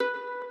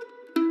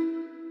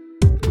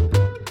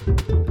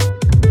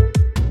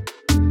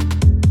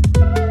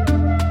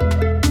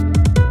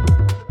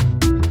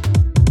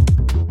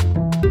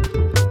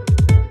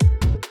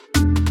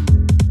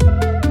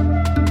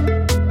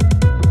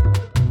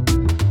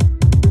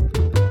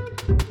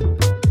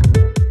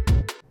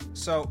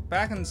So,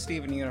 back in the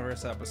Steven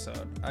Universe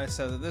episode, I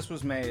said that this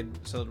was made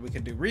so that we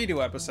could do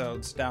redo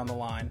episodes down the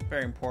line.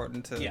 Very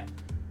important to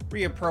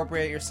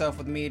reappropriate yourself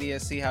with media,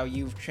 see how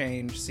you've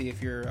changed, see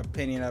if your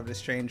opinion of it has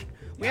changed.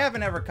 We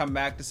haven't ever come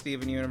back to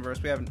Steven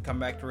Universe. We haven't come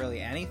back to really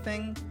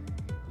anything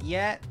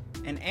yet.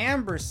 And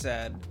Amber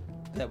said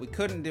that we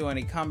couldn't do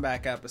any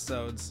comeback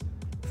episodes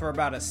for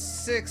about a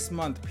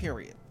 6-month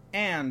period.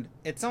 And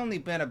it's only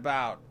been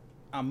about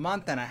a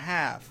month and a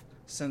half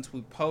since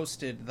we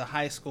posted the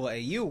high school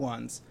AU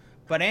ones.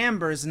 But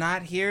Amber's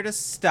not here to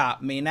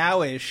stop me,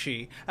 now is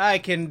she? I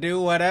can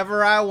do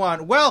whatever I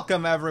want.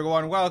 Welcome,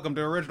 everyone. Welcome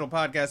to Original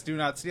Podcast Do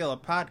Not Steal, a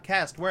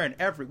podcast wherein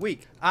every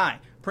week I,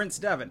 Prince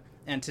Devin,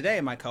 and today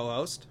my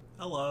co-host...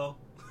 Hello.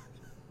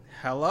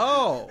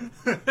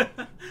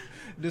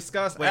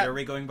 Discuss... Wait, are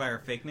we going by our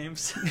fake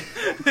names?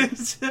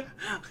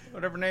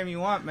 Whatever name you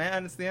want,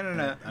 man. It's the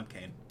internet. I'm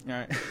Cain.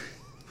 Alright.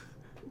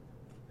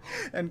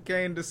 And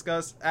Cain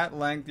discuss at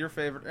length your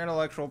favorite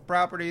intellectual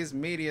properties,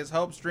 medias,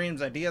 hopes, dreams,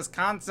 ideas,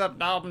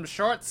 concept albums,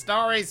 short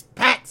stories,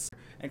 pets,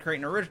 and create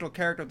an original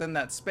character within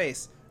that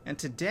space. And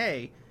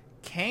today,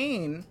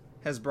 Cain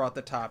has brought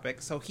the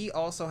topic, so he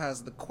also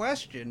has the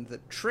question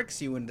that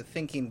tricks you into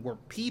thinking we're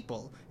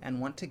people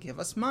and want to give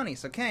us money.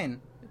 So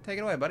Cain, take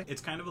it away, buddy.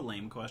 It's kind of a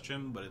lame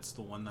question, but it's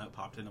the one that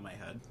popped into my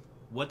head.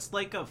 What's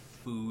like a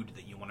food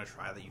that you want to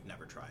try that you've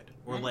never tried?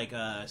 Or like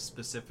a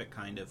specific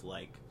kind of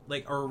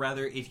or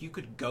rather, if you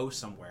could go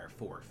somewhere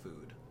for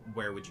food,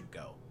 where would you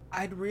go?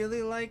 I'd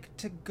really like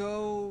to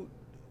go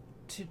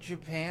to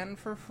Japan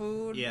for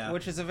food,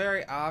 which is a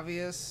very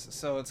obvious,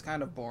 so it's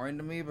kind of boring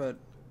to me, but...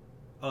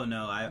 Oh,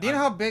 no, Do you know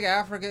how big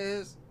Africa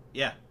is?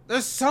 Yeah.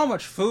 There's so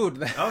much food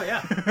there. Oh,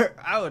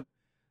 yeah.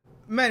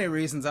 Many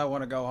reasons I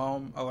want to go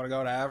home. I want to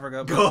go to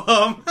Africa. Go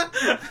home?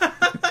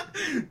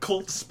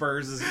 Colt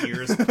spurs his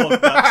ears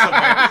poked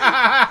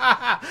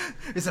up somewhere.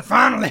 He said,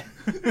 finally!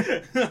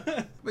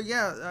 But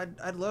yeah,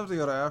 I'd love to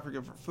go to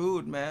Africa for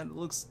food, man. It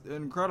looks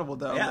incredible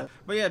down there.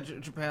 But yeah,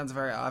 Japan's a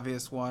very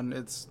obvious one.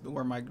 It's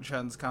where my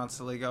chen's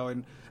constantly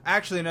going.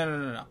 Actually,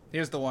 no.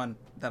 Here's the one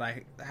that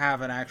I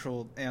have an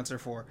actual answer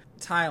for.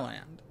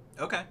 Thailand.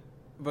 Okay.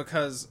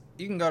 Because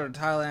you can go to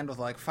Thailand with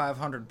like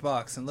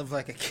 $500 and live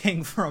like a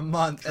king for a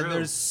month, True. And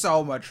there's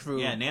so much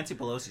food. Yeah, Nancy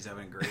Pelosi's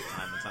having a great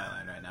time in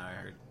Thailand right now, I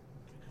heard.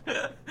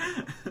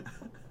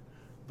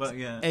 But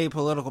yeah.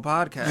 Apolitical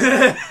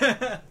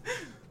podcast.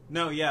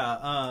 No,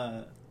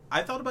 yeah.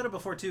 I thought about it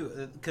before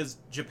too, because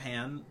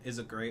Japan is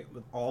a great,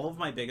 with all of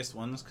my biggest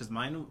ones, because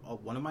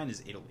one of mine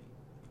is Italy.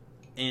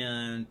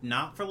 And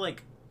not for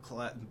like,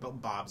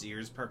 Bob's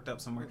ears perked up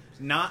somewhere,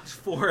 not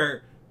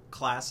for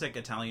classic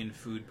Italian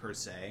food per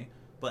se,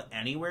 but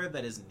anywhere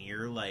that is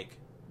near like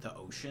the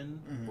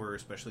ocean, or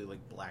especially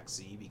like Black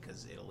Sea,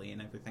 because Italy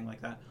and everything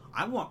like that.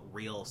 I want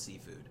real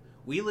seafood.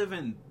 We live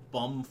in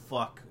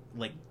bumfuck,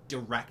 like,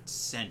 direct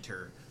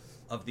center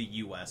of the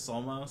U.S.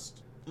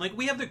 almost. Like,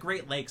 we have the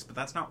Great Lakes, but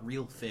that's not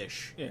real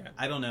fish. Yeah.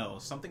 I don't know.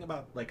 Something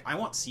about, like, I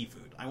want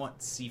seafood. I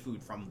want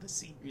seafood from the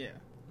sea. Yeah.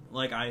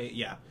 Like,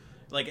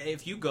 Like,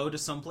 if you go to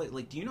someplace,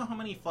 like, do you know how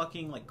many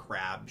fucking, like,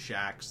 crab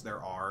shacks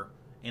there are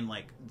in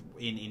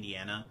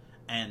Indiana?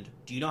 And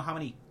do you know how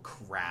many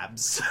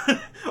crabs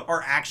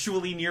are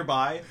actually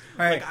nearby?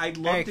 Hey, like, I'd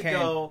love to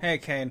go... Hey,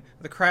 Cain.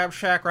 The crab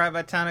shack right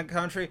by Town and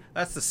Country,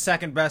 that's the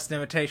second best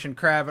imitation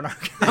crab in our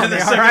county, the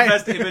second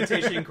best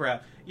imitation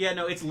crab. Yeah,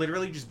 no, it's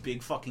literally just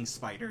big fucking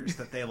spiders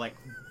that they, like,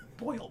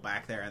 boil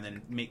back there and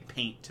then make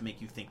paint to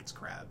make you think it's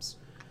crabs.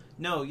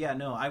 No,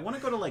 I want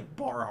to go to, like,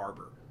 Bar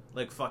Harbor,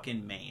 like,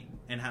 fucking Maine,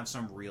 and have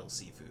some real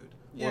seafood.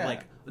 Yeah. Or,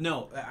 like,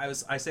 no,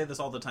 I say this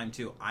all the time,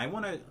 too. I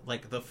want to,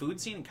 like, the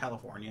food scene in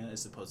California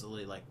is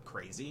supposedly, like,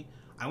 crazy.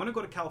 I want to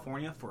go to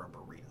California for a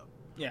burrito.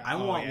 Yeah. I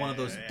want one of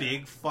those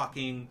big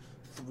fucking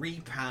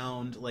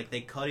 3-pound, like,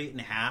 they cut it in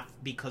half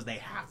because they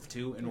have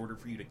to in order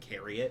for you to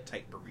carry it,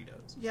 type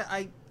burritos. Yeah,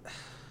 I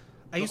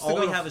used all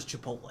to we have is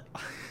Chipotle.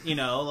 You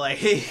know, like...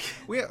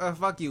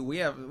 fuck you. We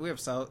have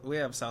Southside. We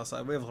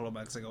have Little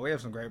Mexico. We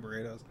have some great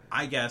burritos.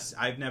 I guess.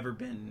 I've never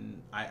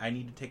been... I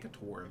need to take a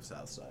tour of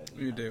Southside.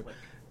 You do. Like,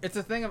 it's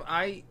a thing of...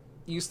 I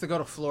used to go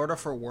to Florida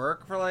for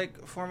work for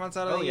like 4 months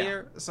out of the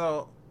year.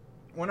 So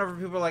whenever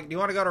people are like, do you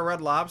want to go to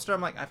Red Lobster?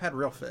 I'm like, I've had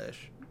real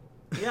fish.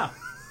 Yeah.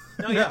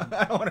 No, yeah.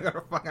 I don't want to go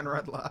to fucking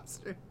Red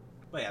Lobster.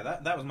 But yeah,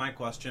 that was my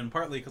question.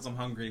 Partly because I'm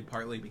hungry,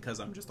 partly because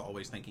I'm just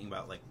always thinking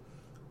about, like,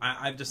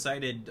 I've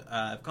decided,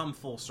 I've come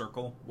full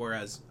circle,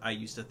 whereas I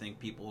used to think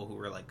people who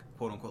were, like,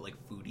 quote-unquote, like,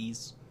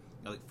 foodies,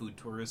 like, food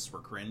tourists were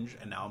cringe,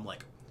 and now I'm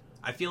like,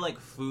 I feel like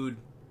food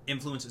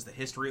influences the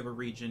history of a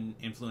region,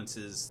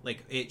 influences,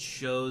 like, it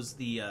shows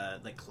the,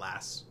 like,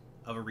 class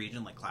of a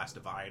region, like, class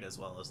divide, as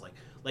well as,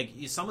 like,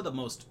 some of the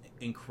most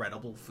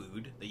incredible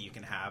food that you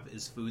can have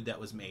is food that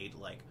was made,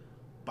 like,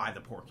 by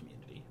the poor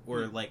community,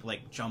 or,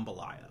 like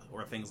jambalaya,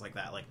 or things like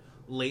that, like,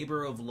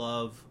 labor of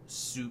love,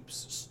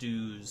 soups,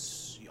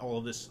 stews, all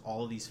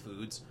of these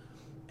foods,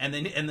 and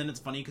then it's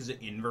funny because it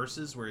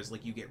inverses, whereas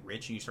like you get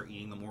rich and you start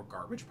eating the more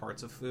garbage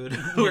parts of food,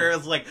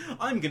 whereas like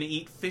I'm gonna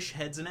eat fish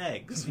heads and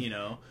eggs, you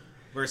know.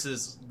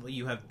 Versus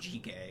you have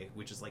jjigae,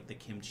 which is like the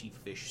kimchi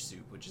fish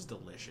soup, which is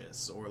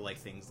delicious, or like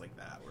things like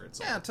that, where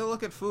it's yeah, like, to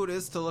look at food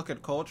is to look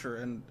at culture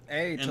and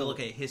to look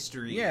at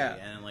history,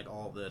 and like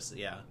all this,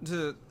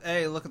 to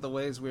look at the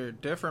ways we're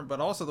different, but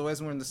also the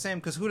ways we're the same.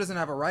 Because who doesn't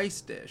have a rice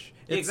dish?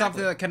 It's exactly.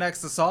 something that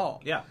connects us all.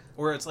 Yeah,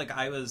 or it's like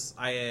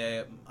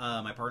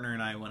my partner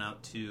and I went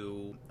out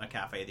to a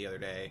cafe the other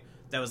day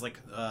that was like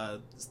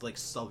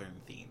Southern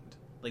themed,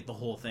 like the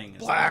whole thing is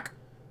black. Like,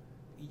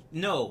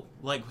 no,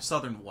 like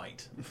Southern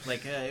white.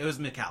 Like it was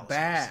McAllister's.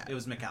 Bad. It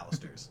was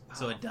McAllister's.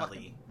 So a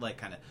deli, like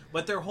kind of.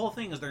 But their whole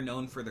thing is they're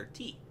known for their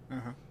tea.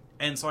 Uh-huh.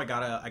 And so I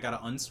got an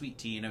unsweet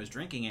tea, and I was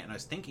drinking it, and I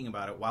was thinking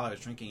about it while I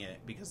was drinking it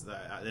because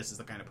this is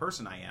the kind of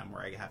person I am,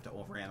 where I have to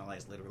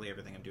overanalyze literally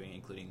everything I'm doing,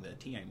 including the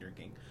tea I'm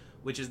drinking,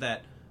 which is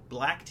that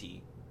black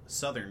tea,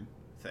 Southern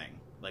thing,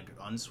 like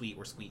unsweet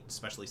or sweet,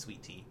 especially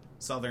sweet tea,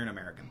 Southern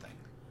American thing.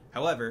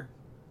 However,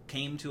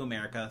 came to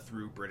America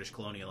through British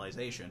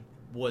colonialization.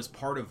 Was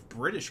part of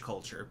British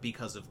culture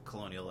because of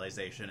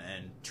colonialization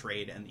and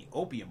trade and the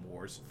Opium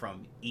Wars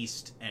from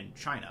East and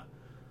China.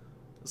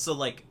 So,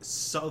 like,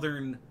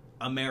 Southern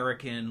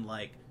American,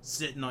 like,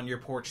 sitting on your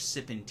porch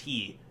sipping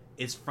tea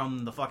is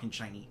from the fucking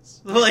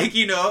Chinese. Like,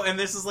 you know, and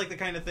this is, like, the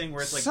kind of thing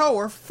where it's like... So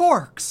are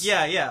forks!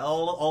 Yeah,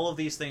 all of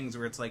these things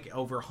where it's, like,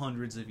 over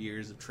hundreds of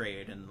years of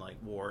trade and, like,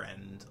 war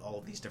and all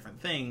of these different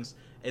things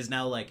is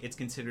now, like, it's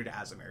considered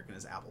as American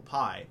as apple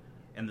pie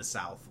in the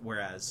South,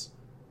 whereas...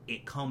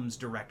 it comes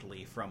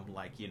directly from,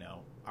 like, you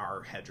know,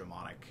 our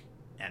hegemonic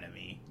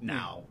enemy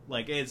now.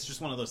 Like, it's just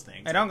one of those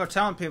things. Hey, don't go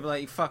telling people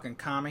that, you fucking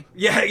commie.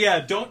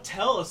 Yeah, don't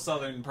tell a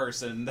Southern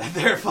person that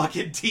their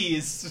fucking tea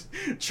is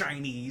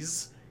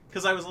Chinese.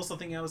 Because I was also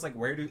thinking, I was like,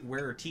 where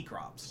are tea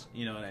crops?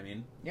 You know what I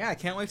mean? Yeah, I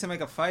can't wait to make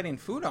a fighting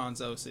food on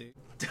Zosi.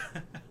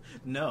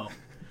 No.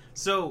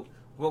 So,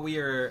 what we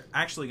are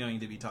actually going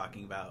to be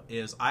talking about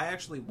is I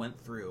actually went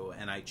through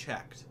and I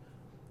checked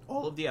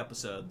all of the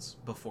episodes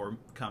before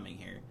coming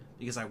here.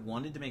 Because I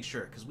wanted to make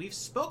sure, because we've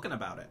spoken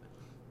about it,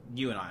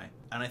 you and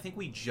I think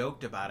we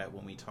joked about it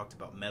when we talked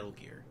about Metal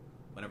Gear,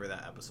 whenever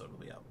that episode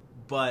will be up.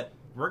 But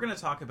we're going to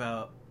talk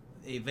about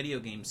a video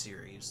game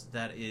series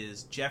that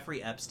is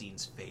Jeffrey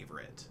Epstein's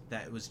favorite,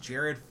 that was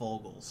Jared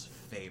Fogel's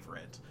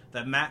favorite,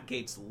 that Matt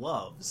Gates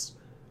loves,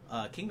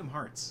 Kingdom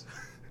Hearts.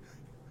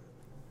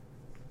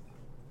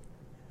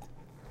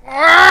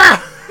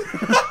 I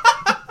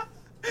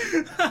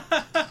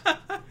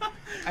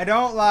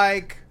don't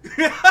like...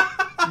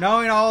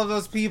 knowing all of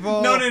those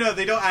people. No,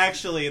 they don't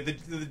actually.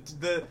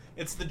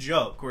 It's the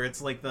joke where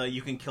it's like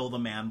you can kill the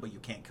man, but you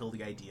can't kill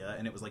the idea,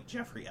 and it was like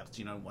Jeffrey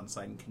Epstein on one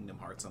side and Kingdom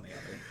Hearts on the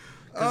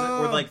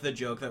other. Or like the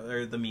joke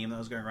or the meme that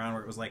was going around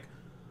where it was like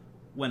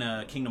when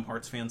a Kingdom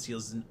Hearts fan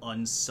sees an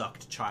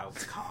unsucked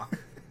child's cock.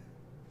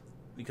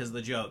 Because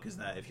the joke is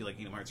that if you like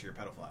Kingdom Hearts, you're a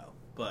pedophile.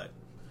 But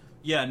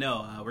yeah,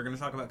 no, we're going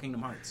to talk about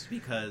Kingdom Hearts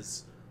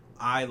because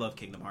I love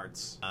Kingdom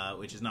Hearts,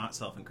 which is not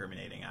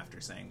self-incriminating after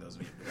saying those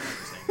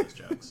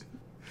jokes.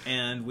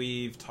 And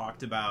we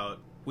talked about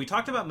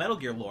Metal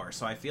Gear lore,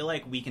 so I feel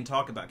like we can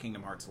talk about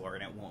Kingdom Hearts lore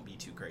and it won't be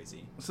too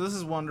crazy. So this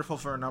is wonderful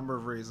for a number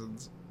of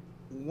reasons.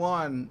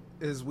 One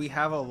is we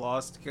have a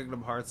Lost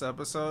Kingdom Hearts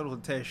episode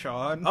with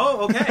Tayshawn.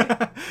 Oh,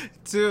 okay.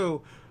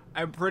 2,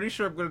 I'm pretty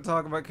sure I'm going to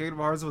talk about Kingdom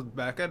Hearts with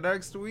Becca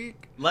next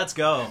week. Let's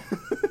go.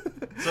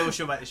 So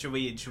should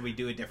we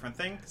do a different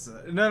thing?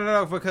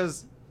 No,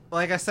 because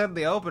like I said in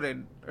the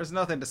opening, there's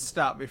nothing to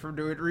stop me from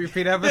doing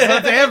repeat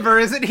episodes. Amber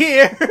isn't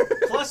here.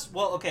 Plus,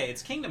 well, okay,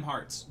 it's Kingdom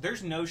Hearts.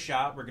 There's no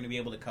shot we're going to be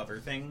able to cover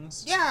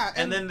things. Yeah.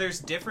 And then there's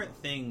different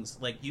things.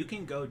 Like, you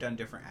can go down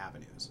different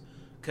avenues.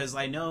 Because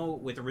I know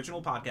with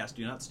original podcast,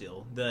 Do Not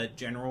Steal, the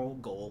general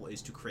goal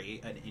is to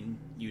create an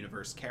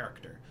in-universe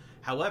character.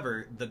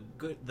 However,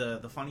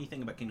 the funny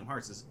thing about Kingdom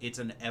Hearts is it's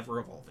an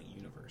ever-evolving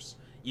universe.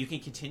 You can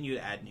continue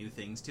to add new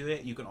things to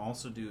it. You can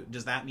also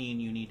does that mean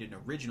you need an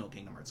original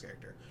Kingdom Hearts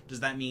character? Does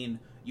that mean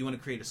you want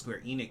to create a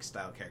Square Enix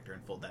style character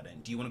and fold that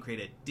in? Do you want to create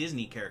a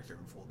Disney character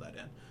and fold that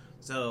in?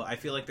 So I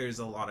feel like there's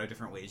a lot of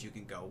different ways you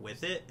can go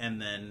with it, and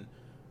then,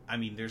 I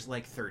mean, there's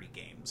like 30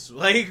 games.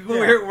 Like, yeah.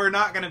 we're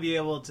not going to be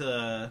able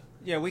to...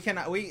 Yeah,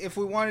 if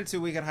we wanted to,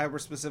 we could hyper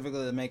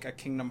specifically make a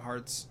Kingdom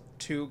Hearts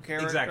 2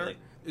 character. Exactly.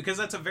 Because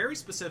that's a very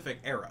specific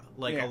era.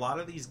 Like, a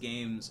lot of these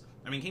games...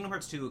 I mean, Kingdom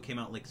Hearts 2 came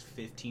out like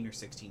 15 or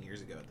 16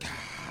 years ago.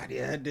 God,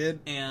 yeah, it did.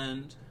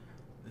 And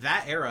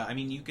that era, I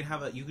mean, you could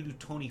do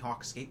Tony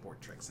Hawk skateboard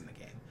tricks in the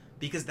game.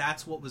 Because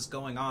that's what was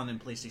going on in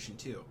PlayStation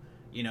 2.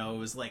 You know, it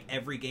was like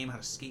every game had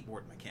a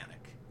skateboard mechanic.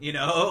 You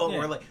know? Yeah.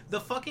 Or like,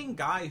 the fucking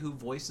guy who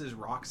voices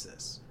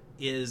Roxas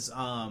is,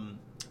 oh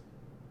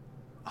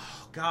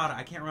god,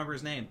 I can't remember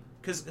his name.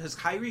 Because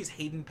Kyrie is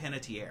Hayden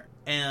Panettiere.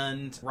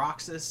 And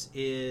Roxas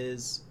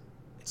is...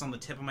 It's on the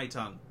tip of my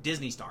tongue.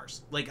 Disney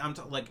stars. Like,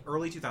 like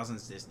early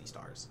 2000s Disney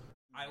stars.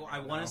 I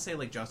want to say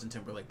like Justin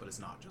Timberlake, but it's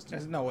not Justin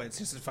Timberlake. No way, it's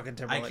just a fucking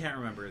Timberlake. I can't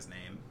remember his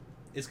name.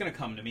 It's going to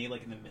come to me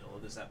like in the middle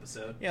of this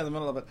episode. Yeah, the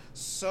middle of it.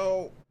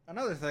 So,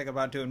 another thing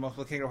about doing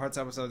multiple Kingdom Hearts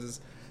episodes is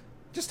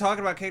just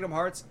talking about Kingdom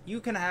Hearts, you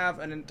can have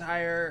an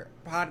entire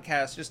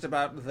podcast just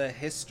about the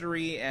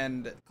history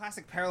and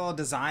classic parallel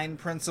design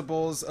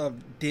principles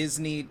of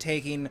Disney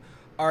taking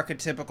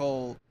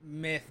archetypical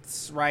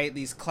myths, right?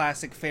 These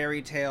classic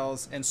fairy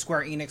tales, and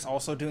Square Enix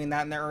also doing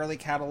that in their early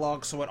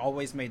catalog, so it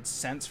always made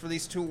sense for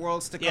these two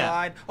worlds to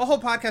collide. A whole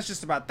podcast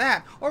just about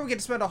that, or we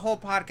could spend a whole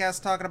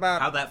podcast talking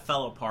about how that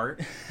fell apart.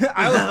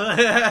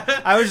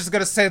 I was just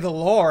gonna say the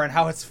lore and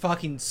how it's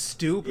fucking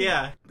stupid.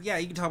 Yeah,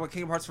 you can talk about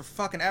Kingdom Hearts for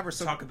fucking ever.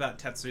 So talk about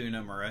Tetsuya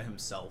Nomura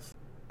himself.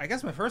 I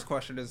guess my first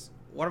question is,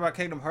 what about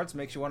Kingdom Hearts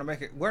makes you want to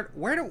make it?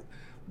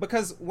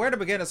 Because where to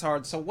begin is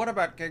hard, so what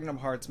about Kingdom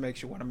Hearts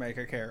makes you want to make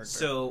a character?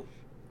 So,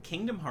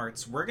 Kingdom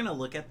Hearts, we're going to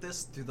look at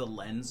this through the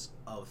lens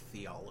of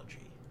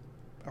theology.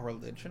 A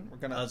religion?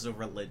 As a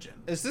religion.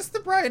 Is this the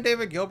Brian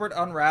David Gilbert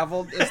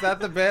Unraveled? Is that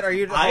the bit? Are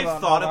you?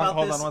 I've thought about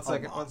this. Hold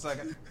on, one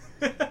second.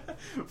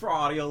 For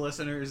audio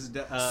listeners...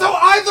 So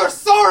either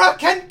Sora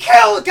can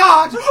kill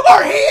God,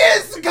 or he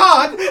is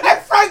God,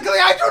 and frankly,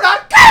 I do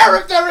not care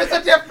if there is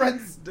a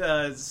difference!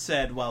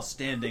 Said while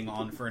standing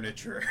on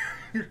furniture.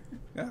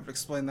 I have to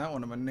explain that one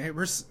to my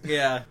neighbors.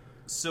 Yeah.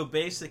 So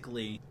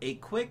basically, a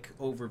quick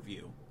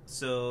overview.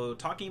 So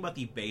talking about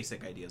the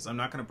basic ideas, I'm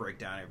not going to break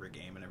down every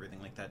game and everything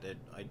like that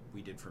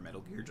we did for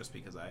Metal Gear, just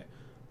because that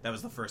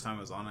was the first time I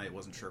was on it. I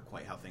wasn't sure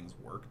quite how things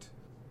worked.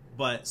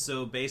 But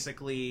so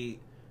basically,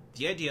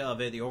 the idea of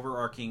it, the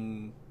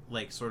overarching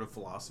like sort of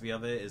philosophy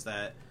of it, is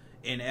that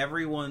inside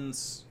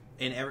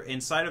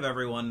of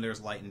everyone,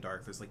 there's light and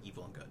dark. There's like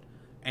evil and good,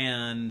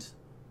 and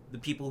the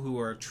people who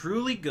are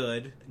truly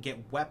good get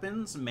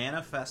weapons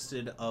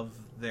manifested of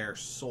their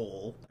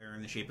soul. They're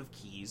in the shape of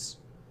keys,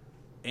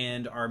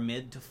 and are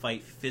made to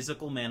fight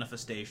physical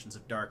manifestations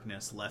of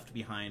darkness left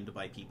behind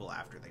by people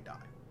after they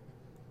die.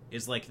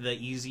 Is like the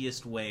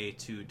easiest way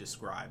to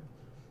describe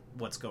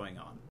what's going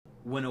on.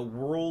 When a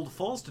world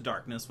falls to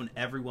darkness, when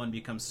everyone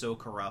becomes so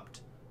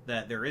corrupt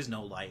that there is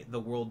no light, the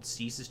world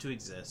ceases to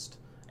exist,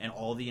 and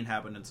all the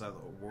inhabitants of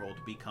the world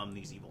become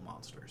these evil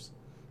monsters.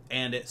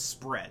 And it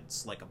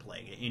spreads like a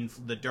plague.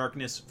 The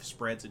darkness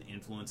spreads and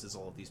influences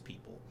all of these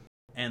people.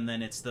 And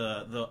then it's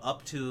the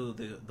up to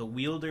the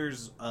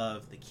wielders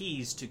of the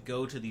keys to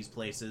go to these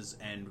places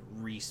and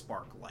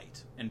re-spark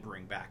light and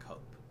bring back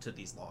hope to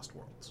these lost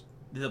worlds.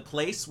 The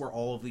place where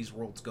all of these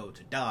worlds go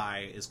to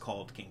die is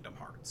called Kingdom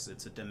Hearts.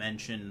 It's a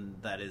dimension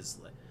that is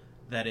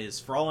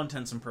for all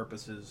intents and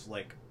purposes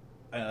like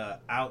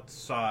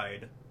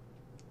outside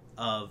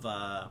of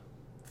the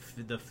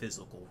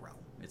physical realm.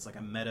 It's like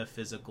a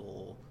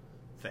metaphysical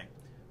thing,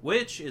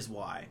 which is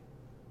why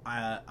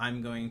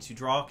I'm going to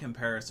draw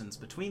comparisons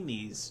between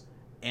these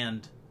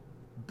and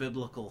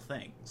biblical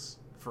things.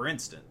 For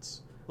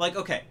instance, like,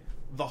 okay,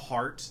 the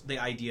heart, the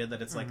idea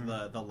that it's like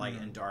the light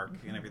and dark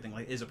and everything,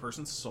 like, is a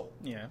person's soul.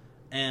 Yeah.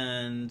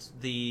 And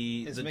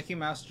is Mickey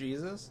Mouse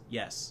Jesus?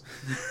 Yes.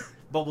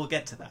 But we'll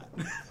get to that.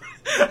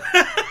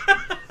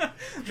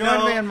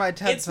 Join me in my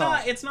TED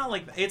Talk. It's not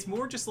like, it's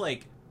more just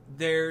like,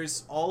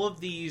 there's all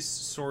of these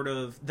sort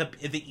of...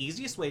 The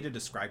easiest way to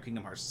describe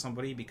Kingdom Hearts to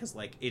somebody, because,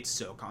 like, it's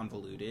so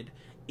convoluted,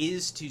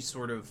 is to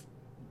sort of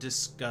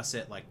discuss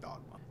it like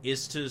dogma.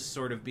 Is to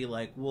sort of be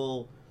like,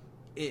 well,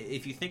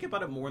 if you think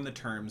about it more in the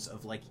terms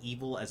of, like,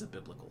 evil as a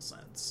biblical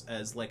sense,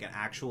 as, like, an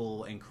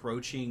actual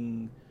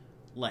encroaching,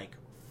 like,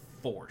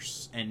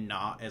 force, and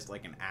not as,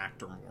 like, an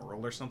act or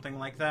moral or something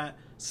like that,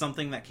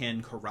 something that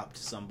can corrupt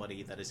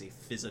somebody that is a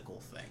physical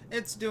thing.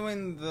 It's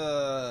doing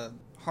the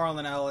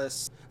Harlan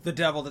Ellis, the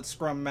devil that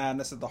sprung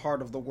madness at the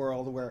heart of the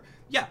world, where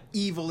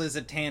evil is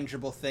a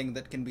tangible thing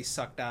that can be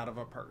sucked out of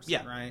a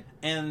person, right?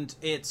 And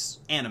it's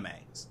anime,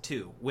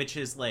 too, which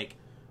is, like,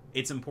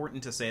 it's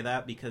important to say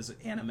that because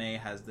anime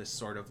has this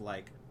sort of,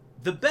 like,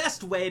 the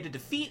best way to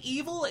defeat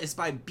evil is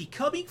by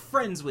becoming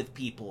friends with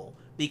people,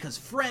 because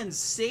friends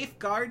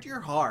safeguard your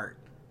heart,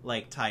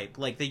 like, type,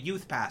 like the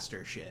youth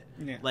pastor shit.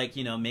 Yeah. Like,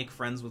 you know, make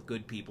friends with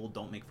good people,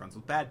 don't make friends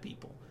with bad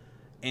people.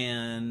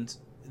 And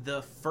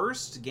the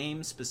first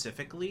game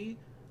specifically,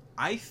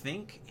 I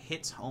think,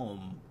 hits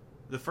home.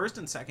 The first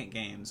and second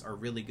games are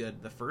really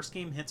good. The first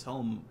game hits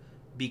home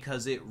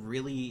because it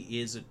really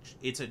is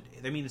it's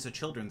a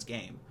children's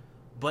game,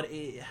 but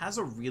it has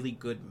a really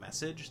good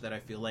message that I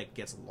feel like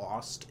gets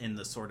lost in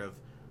the sort of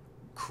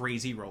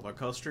crazy roller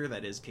coaster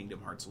that is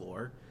Kingdom Hearts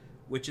lore,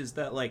 which is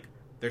that, like,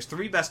 there's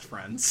three best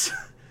friends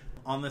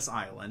on this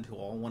island who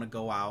all want to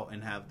go out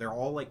and they're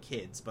all like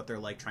kids, but they're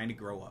like trying to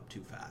grow up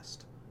too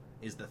fast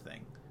is the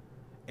thing.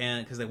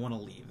 And because they want to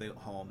leave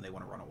home, they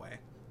want to run away.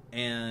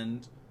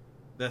 And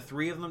the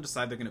three of them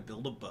decide they're going to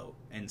build a boat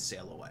and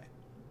sail away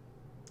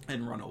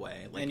and run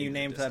away. Like, and you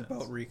named that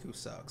boat Riku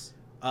Sucks.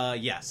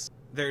 Yes.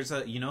 There's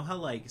you know how,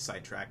 like,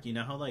 sidetrack, you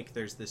know how, like,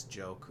 there's this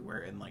joke where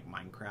in, like,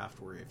 Minecraft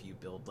where if you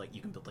build, like,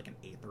 you can build, like, an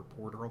aether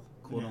portal,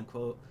 quote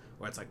unquote,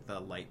 where it's, like, the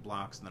light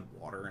blocks and then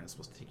water and it's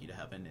supposed to take you to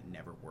heaven. It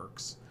never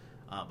works.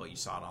 But you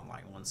saw it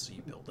online once, so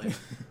you build it.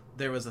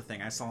 There was a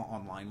thing I saw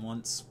online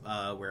once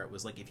where it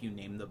was like, if you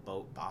name the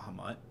boat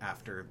Bahamut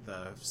after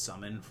the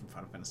summon from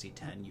Final Fantasy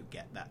X, you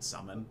get that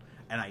summon.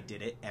 And I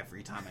did it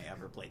every time I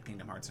ever played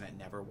Kingdom Hearts, and it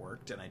never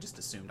worked. And I just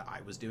assumed I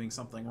was doing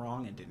something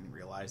wrong and didn't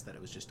realize that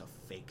it was just a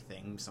fake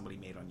thing somebody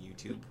made on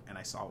YouTube. And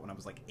I saw it when I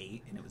was like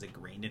 8, and it was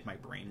ingrained in my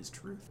brain as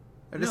truth.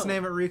 I just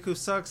named it Riku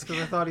Sucks because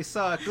I thought he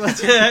sucked.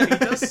 He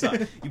does suck.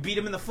 You beat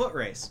him in the foot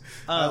race.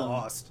 I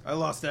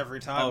lost every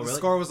time. Oh, really? The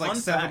score was like Fun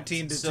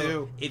 17 fact, to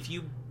 2. If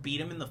you beat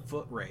him in the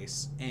foot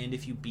race, and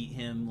if you beat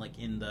him like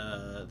in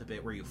the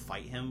bit where you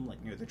fight him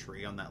like near the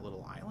tree on that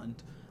little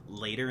island,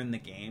 later in the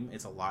game,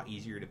 it's a lot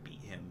easier to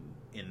beat him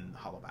in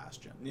Hollow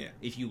Bastion. Yeah.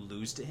 If you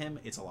lose to him,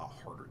 it's a lot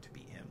harder to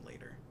beat him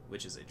later,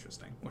 which is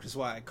interesting. Which is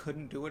why I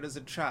couldn't do it as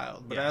a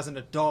child. But as an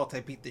adult,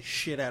 I beat the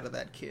shit out of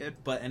that kid.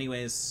 But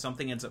anyways,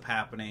 something ends up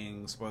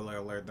happening. Spoiler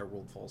alert, their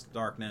world falls to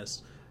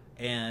darkness.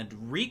 And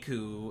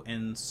Riku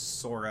and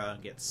Sora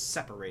get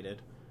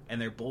separated,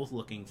 and they're both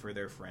looking for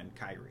their friend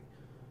Kairi.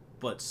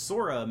 But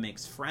Sora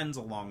makes friends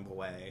along the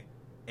way,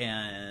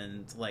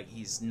 and like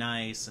he's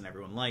nice and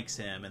everyone likes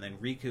him, and then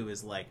Riku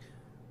is like,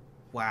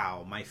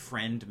 wow, my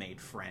friend made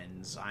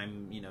friends.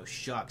 I'm,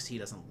 shucks, he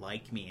doesn't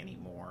like me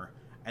anymore.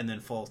 And then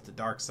falls to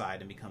dark side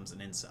and becomes an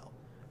incel.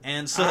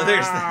 And so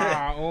there's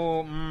that.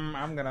 Okay.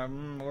 I'm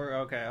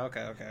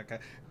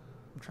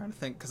trying to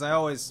think, because I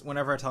always,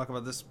 whenever I talk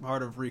about this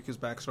part of Riku's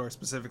backstory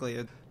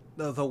specifically,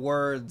 the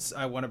words,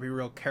 I want to be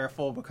real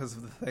careful because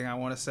of the thing I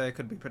want to say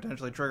could be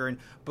potentially triggering.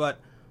 But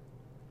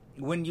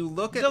when you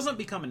look at... He doesn't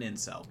become an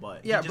incel,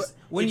 but yeah, but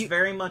it's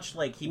very much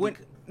like he...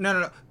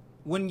 No.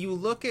 When you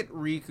look at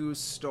Riku's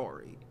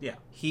story, yeah,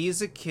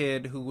 he's a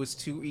kid who was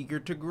too eager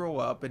to grow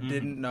up and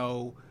didn't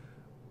know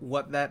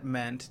what that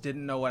meant,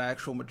 didn't know what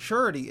actual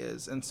maturity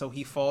is, and so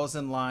he falls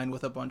in line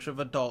with a bunch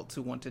of adults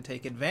who want to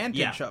take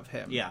advantage of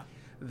him. Yeah.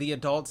 The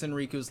adults in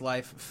Riku's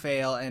life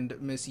fail and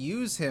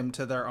misuse him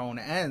to their own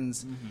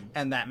ends,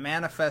 and that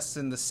manifests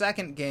in the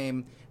second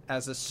game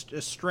as a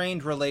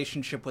strained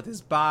relationship with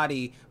his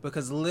body,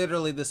 because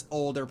literally this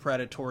older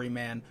predatory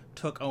man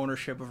took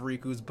ownership of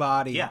Riku's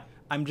body. Yeah.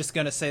 I'm just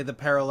going to say the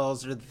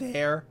parallels are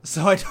there,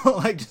 so I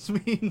don't just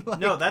mean like...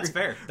 No, that's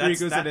fair.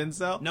 Riku's an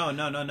incel?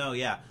 No,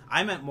 yeah.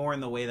 I meant more in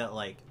the way that,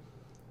 like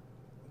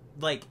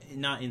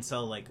not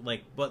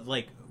incel,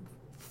 but,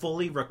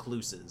 fully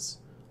recluses,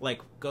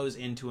 goes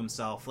into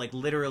himself,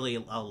 literally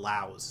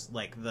allows,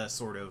 the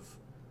sort of,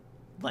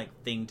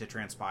 thing to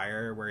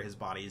transpire where his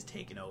body is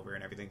taken over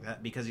and everything,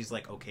 because he's,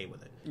 okay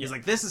with it. He's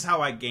like, this is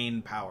how I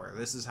gain power.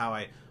 This is how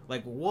I...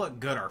 what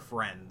good are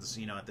friends,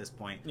 at this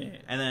point? Yeah.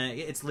 And then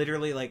it's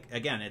literally,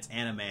 again, it's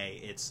anime,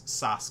 it's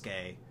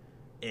Sasuke,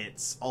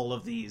 it's all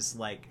of these,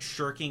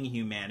 shirking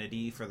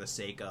humanity for the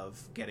sake of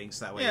getting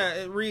so that way.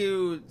 Yeah,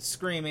 Ryu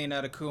screaming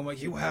at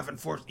Akuma, you haven't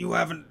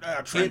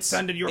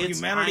transcended your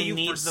humanity,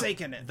 you've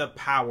forsaken it. The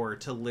power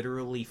to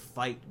literally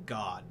fight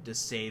God to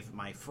save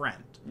my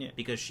friend,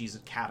 because she's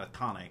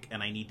catatonic,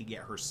 and I need to get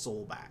her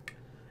soul back.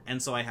 And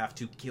so I have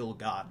to kill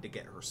God to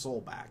get her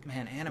soul back.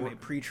 Man, anime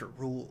preacher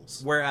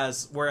rules.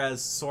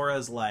 Whereas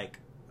Sora's like,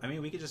 I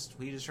mean, we could just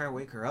try to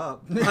wake her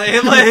up, shit,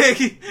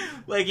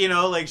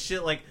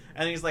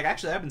 and he's like,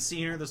 actually, I've been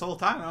seeing her this whole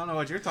time. I don't know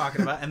what you're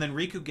talking about. And then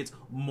Riku gets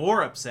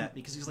more upset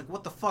because he's like,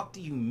 what the fuck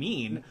do you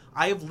mean?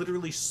 I have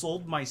literally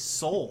sold my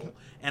soul,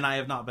 and I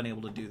have not been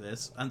able to do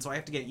this, and so I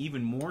have to get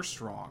even more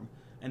strong.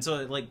 And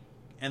so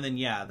and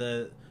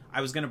then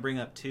I was gonna bring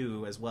up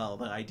too as well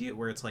the idea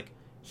where it's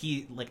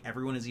he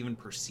everyone is even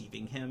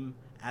perceiving him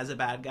as a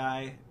bad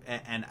guy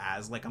and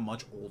as a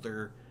much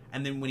older,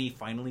 and then when he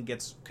finally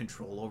gets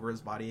control over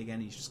his body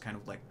again, he's just kind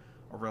of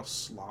a real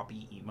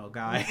sloppy emo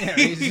guy. Yeah,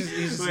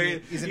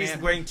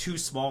 he's wearing too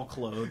small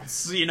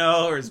clothes,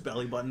 or his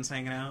belly button's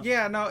hanging out.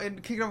 Yeah, no,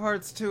 in Kingdom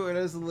Hearts 2 it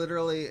is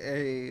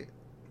literally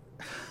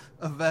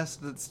a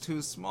vest that's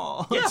too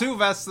small. Yeah. Two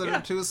vests that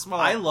are too small.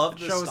 I love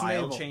the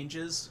style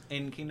changes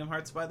in Kingdom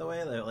Hearts, by the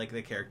way,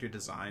 the character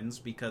designs,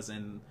 because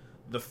in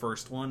the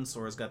first one,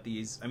 Sora's got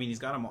these... I mean, he's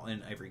got them all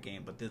in every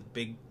game, but the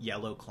big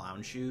yellow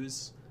clown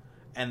shoes,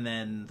 and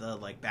then the,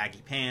 baggy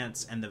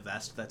pants, and the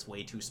vest that's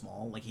way too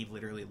small. He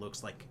literally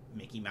looks like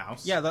Mickey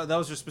Mouse. Yeah,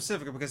 those are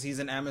specific because he's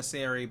an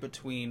emissary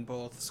between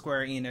both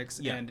Square Enix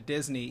and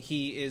Disney.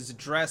 He is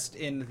dressed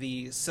in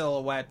the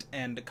silhouette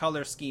and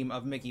color scheme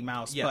of Mickey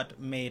Mouse, but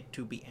made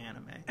to be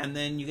anime. And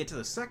then you get to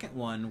the second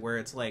one, where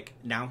it's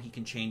now he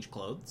can change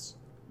clothes,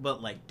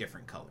 but,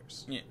 different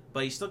colors. Yeah.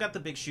 But he's still got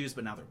the big shoes,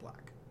 but now they're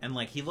black. And,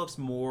 he looks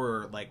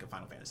more like a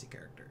Final Fantasy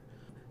character.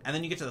 And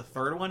then you get to the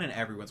third one, and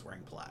everyone's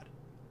wearing plaid.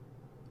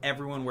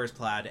 Everyone wears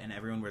plaid, and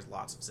everyone wears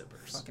lots of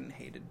zippers. Fucking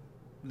hated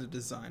the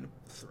design of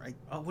 3.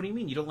 Oh, what do you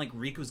mean? You don't like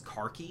Riku's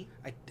car key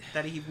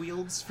that he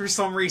wields for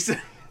some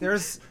reason?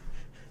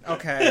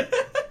 Okay.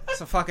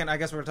 So I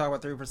guess we're going to talk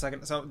about 3 for a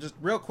second. So just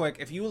real quick,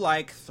 if you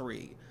like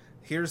 3,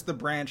 here's the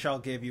branch I'll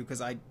give you,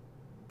 because I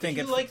think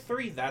if you like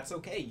 3, that's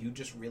okay. You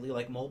just really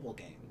like mobile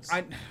games.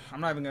 I'm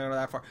not even going to go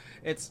that far.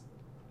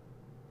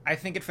 I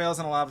think it fails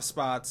in a lot of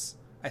spots.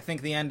 I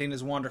think the ending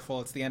is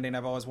wonderful. It's the ending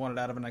I've always wanted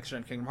out of a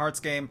next-gen Kingdom Hearts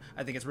game.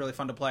 I think it's really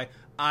fun to play.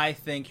 I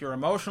think your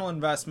emotional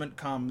investment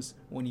comes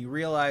when you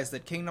realize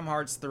that Kingdom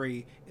Hearts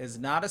 3 is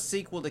not a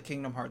sequel to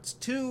Kingdom Hearts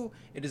 2.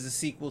 It is a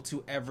sequel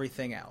to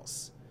everything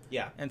else.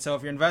 Yeah. And so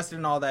if you're invested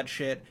in all that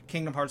shit,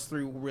 Kingdom Hearts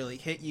 3 will really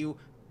hit you.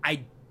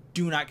 I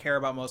do not care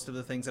about most of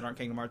the things that aren't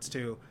Kingdom Hearts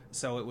 2,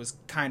 so it was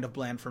kind of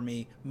bland for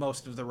me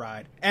most of the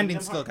ride. Ending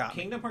still got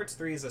me. Kingdom Hearts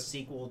 3 is a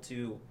sequel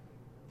to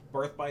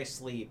Birth by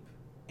Sleep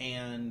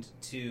and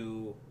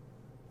to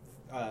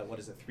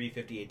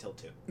 358 till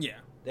 2. Yeah.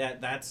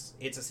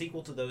 It's a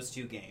sequel to those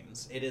two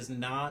games. It is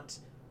not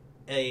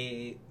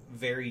a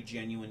very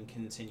genuine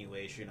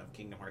continuation of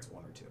Kingdom Hearts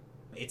 1 or 2.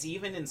 It's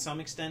even in some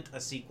extent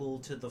a sequel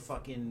to the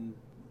fucking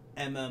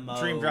MMO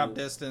Dream Drop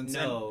Distance.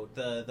 No,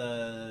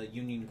 the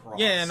Union Cross.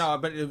 Yeah, no,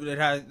 but it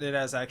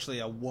has actually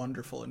a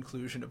wonderful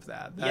inclusion of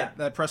that. Yeah.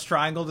 That press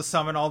triangle to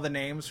summon all the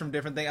names from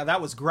different things. That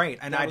was great,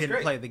 and I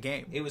didn't play the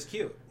game. It was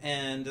cute,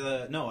 and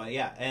or the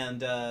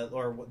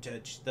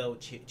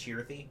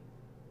Cheerthy,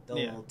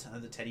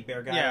 the teddy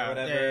bear guy or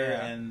whatever,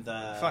 and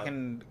the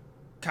fucking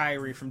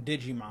Kyrie from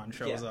Digimon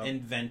shows up.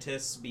 And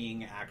Ventus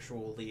being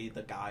actually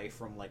the guy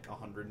from like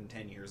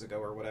 110 years ago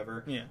or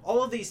whatever. Yeah.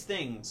 All of these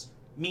things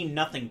mean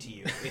nothing to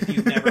you if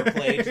you've never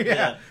played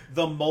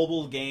the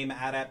mobile game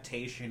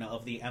adaptation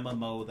of the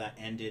MMO that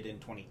ended in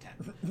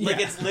 2010. Like,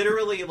 it's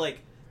literally like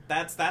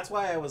that's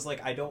why I was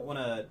like, I don't want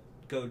to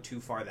go too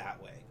far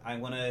that way. I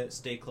want to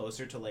stay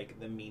closer to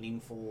like the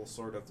meaningful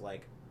sort of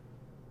like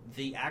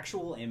the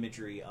actual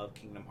imagery of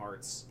Kingdom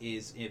Hearts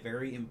is a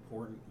very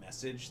important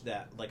message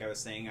that, like I was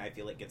saying, I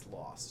feel like gets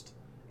lost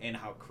in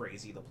how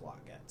crazy the plot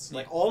gets.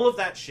 Like, all of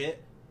that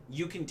shit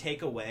you can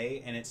take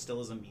away and it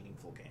still is a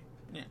meaningful game.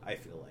 Yeah. I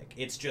feel like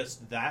it's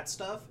just that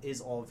stuff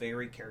is all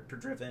very character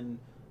driven,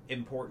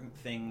 important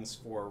things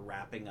for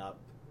wrapping up.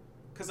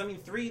 Because I mean,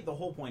 the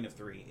whole point of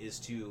 3 is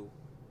to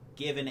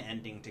give an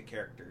ending to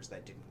characters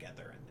that didn't get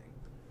their ending,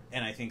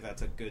 and I think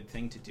that's a good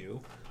thing to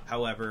do.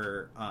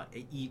 However,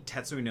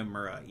 Tetsuya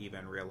Nomura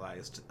even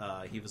realized,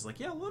 he was like,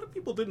 yeah, a lot of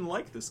people didn't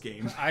like this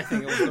game. I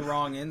think it was the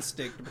wrong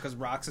instinct, because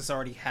Roxas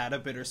already had a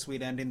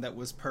bittersweet ending that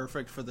was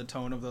perfect for the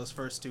tone of those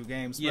first two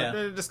games. But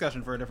a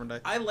discussion for a different day.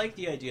 I like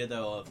the idea,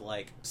 though, of,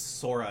 like,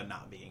 Sora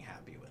not being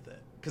happy with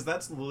it. Because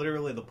that's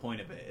literally the point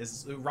of it.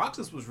 Is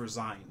Roxas was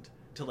resigned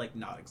to, like,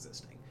 not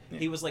existing. Yeah.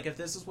 He was like, if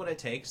this is what it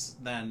takes,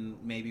 then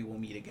maybe we'll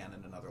meet again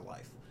in another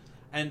life.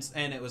 And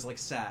it was, like,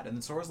 sad. And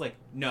then Sora's like,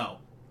 no,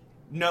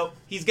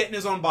 he's getting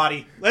his own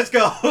body. Let's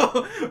go.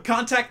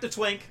 Contact the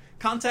twink.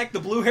 Contact the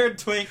blue-haired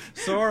twink.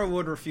 Sora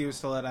would refuse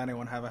to let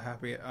anyone have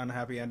a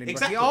unhappy ending,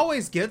 exactly. But he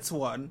always gets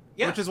one,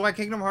 which is why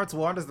Kingdom Hearts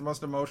 1 is the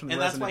most emotionally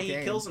resonant game. And that's why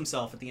he kills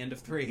himself at the end of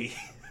 3.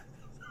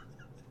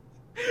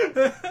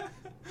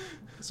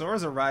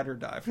 Sora's a ride or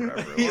die for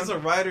everyone. He's a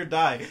ride or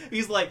die.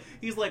 He's like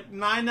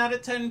 9 out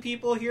of 10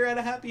 people here had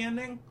a happy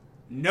ending.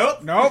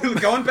 Nope.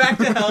 Going back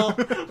to hell.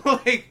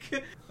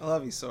 Like, I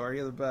love you, Sora.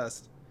 You're the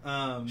best.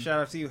 Shout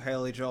out to you,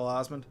 Haley Joel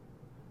Osment.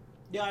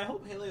 Yeah, I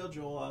hope Haley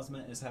Joel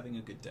Osment is having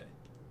a good day.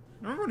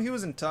 Remember when he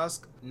was in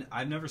Tusk?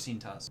 I've never seen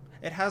Tusk.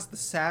 It has the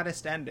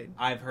saddest ending.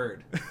 I've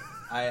heard.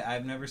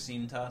 I've never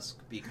seen Tusk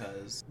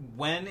because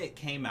when it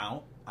came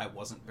out, I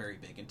wasn't very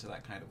big into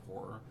that kind of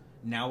horror.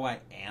 Now I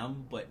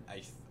am, but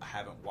I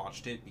haven't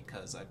watched it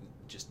because I've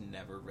just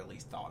never really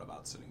thought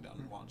about sitting down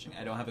and watching.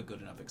 I don't have a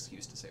good enough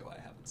excuse to say why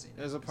I haven't seen it.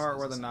 There's a part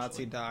where the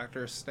Nazi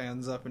doctor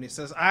stands up and he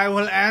says, I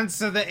will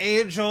answer the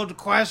age-old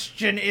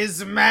question,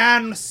 is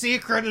man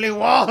secretly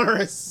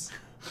walrus?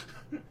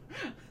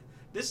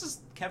 This is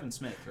Kevin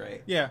Smith,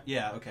 right? Yeah.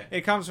 Yeah, okay.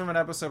 It comes from an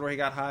episode where he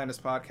got high on his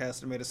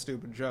podcast and made a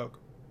stupid joke.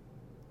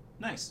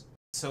 Nice.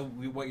 So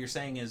what you're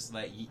saying is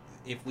that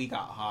if we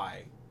got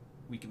high,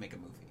 we can make a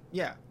movie.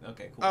 Yeah.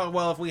 Okay, cool. Oh,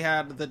 well, if we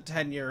had the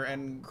tenure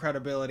and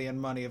credibility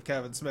and money of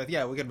Kevin Smith,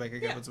 yeah, we could make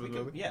a Kevin Smith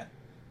movie. Yeah.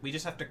 We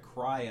just have to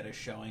cry at a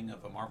showing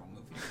of a Marvel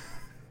movie.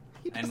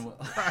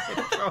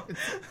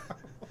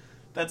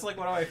 That's like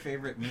one of my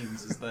favorite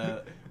memes is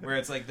where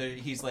it's like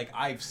he's like,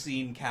 I've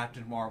seen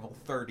Captain Marvel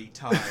 30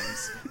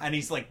 times, and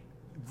he's like,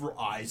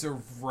 eyes are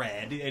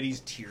red, and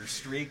he's tear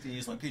streaked, and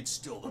he's like, it's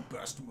still the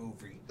best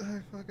movie.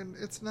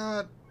 It's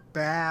not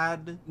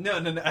bad. No.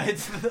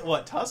 It's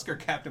what, Tusk or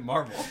Captain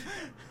Marvel?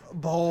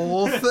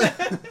 Both.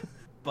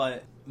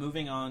 But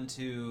moving on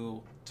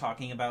to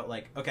talking about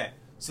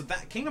so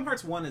that Kingdom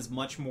Hearts 1 is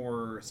much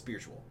more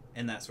spiritual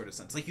in that sort of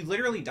sense. Like, you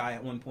literally die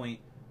at one point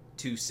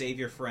to save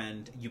your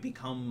friend, you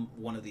become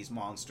one of these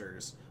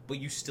monsters, but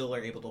you still are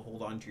able to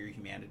hold on to your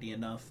humanity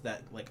enough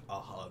that like a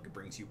hug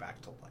brings you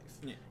back to life.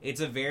 Yeah.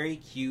 It's a very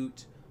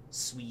cute,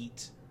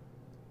 sweet,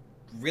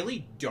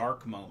 really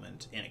dark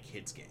moment in a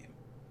kid's game.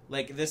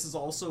 Like, this is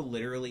also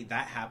literally,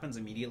 that happens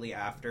immediately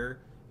after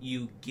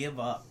you give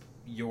up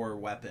your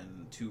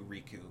weapon to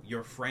Riku.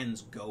 Your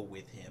friends go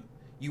with him.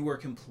 You were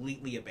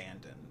completely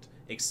abandoned,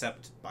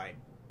 except by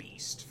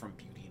Beast from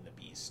Beauty and the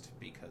Beast,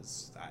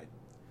 because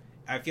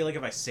I feel like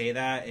if I say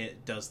that,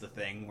 it does the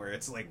thing where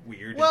it's like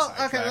weird. Well,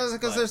 okay,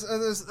 because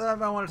there's I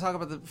want to talk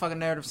about the fucking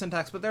narrative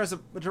syntax, but there's a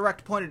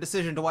direct pointed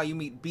decision to why you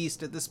meet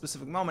Beast at this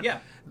specific moment. Yeah.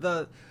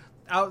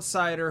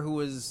 outsider who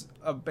was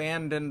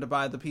abandoned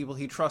by the people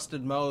he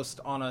trusted most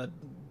on a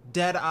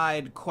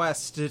dead-eyed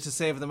quest to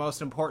save the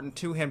most important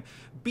to him.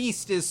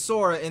 Beast is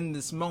Sora in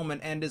this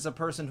moment and is a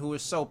person who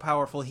is so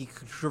powerful he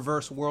could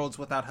traverse worlds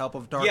without help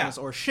of darkness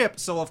or ship,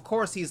 so of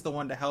course he's the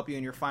one to help you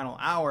in your final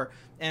hour.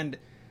 And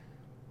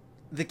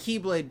the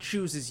Keyblade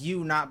chooses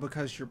you not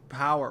because you're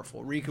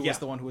powerful. Riku was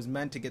the one who was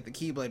meant to get the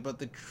Keyblade, but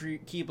the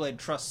Keyblade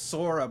trusts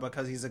Sora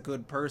because he's a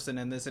good person.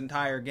 In this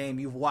entire game,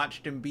 you've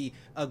watched him be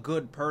a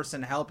good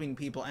person, helping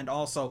people, and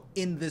also,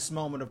 in this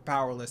moment of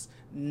powerless,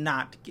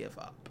 not give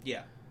up.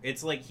 Yeah.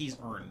 It's like he's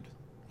earned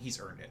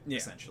it,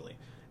 essentially.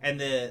 And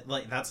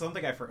that's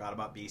something I forgot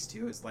about Beast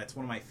too, is that's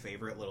one of my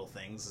favorite little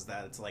things, is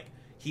that it's like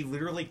he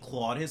literally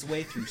clawed his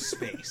way through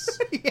space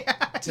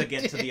to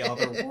get to the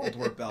other world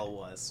where Belle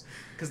was.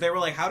 Because they were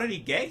like, how did he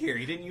get here?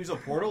 He didn't use a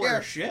portal or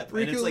a ship.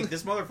 And it's like,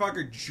 this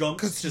motherfucker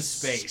jumps to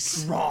space.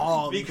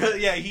 Strong. Because,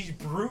 he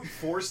brute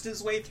forced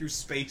his way through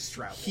space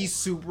travel. He's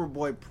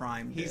Superboy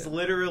Prime. He's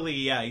literally,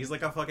 he's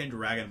like a fucking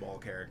Dragon Ball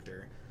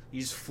character. He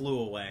just flew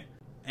away.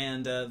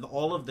 And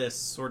all of this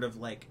sort of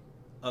like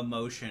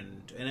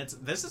emotion, and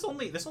this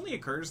only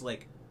occurs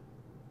like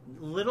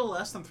little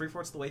less than 3/4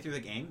 of the way through the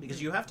game,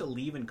 because you have to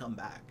leave and come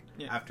back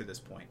after this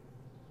point.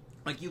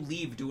 Like, you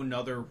leave, do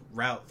another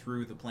route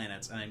through the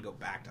planets, and then go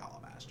back to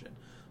Hollow Bastion.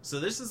 So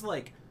this is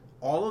like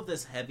all of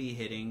this heavy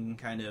hitting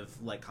kind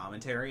of like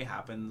commentary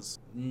happens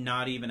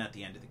not even at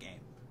the end of the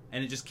game,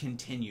 and it just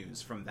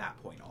continues from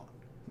that point on.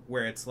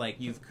 Where it's like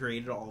you've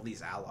created all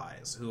these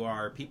allies who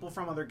are people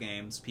from other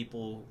games,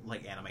 people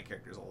like anime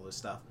characters, all this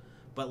stuff.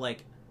 But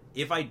like,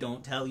 if I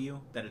don't tell you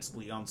that it's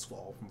Leon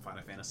Squall from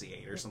Final Fantasy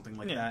VIII or something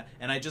like that,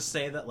 and I just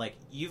say that like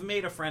you've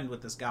made a friend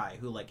with this guy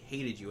who like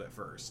hated you at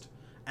first,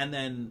 and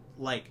then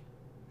like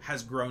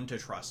has grown to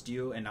trust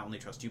you, and not only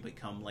trust you, but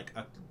become like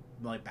a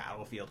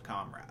battlefield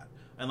comrade,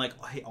 and like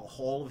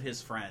all of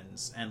his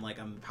friends, and like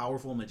a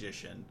powerful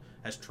magician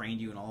has trained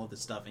you and all of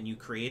this stuff, and you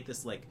create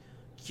this like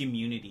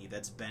community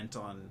that's bent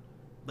on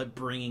like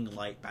bringing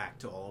light back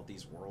to all of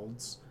these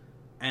worlds,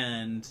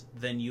 and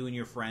then you and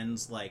your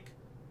friends like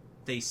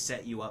they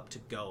set you up to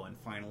go and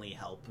finally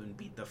help and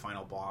beat the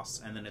final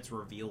boss, and then it's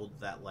revealed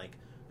that like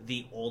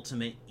the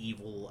ultimate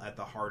evil at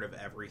the heart of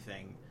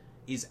everything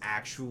is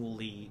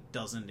actually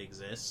doesn't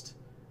exist,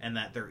 and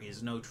that there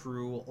is no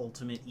true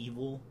ultimate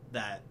evil,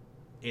 that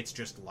it's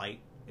just light,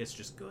 it's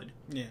just good.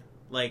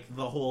 Like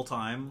the whole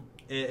time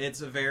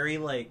it's a very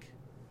like,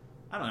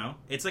 I don't know.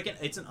 It's like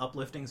it's an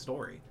uplifting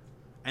story,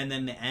 and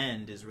then the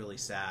end is really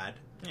sad.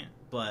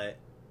 But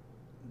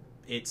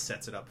it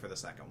sets it up for the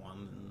second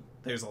one. And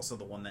there's also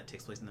the one that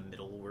takes place in the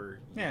middle where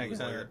you lose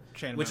all your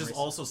which is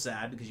also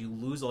sad because you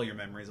lose all your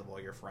memories of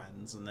all your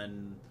friends, and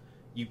then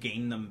you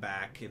gain them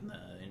back in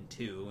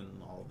 2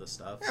 and all of this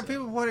stuff. Yeah, so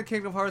people point at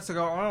Kingdom Hearts to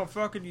go, oh,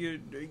 fucking you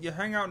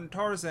hang out in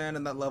Tarzan,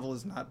 and that level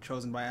is not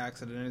chosen by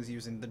accident. It is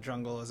using the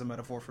jungle as a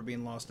metaphor for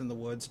being lost in the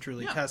woods,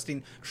 truly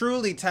testing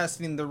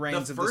the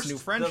reins of this new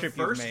friendship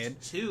you've made. The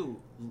first 2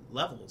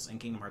 levels in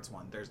Kingdom Hearts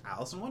 1, there's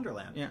Alice in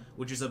Wonderland,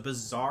 which is a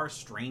bizarre,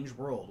 strange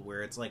world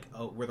where it's like,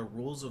 where the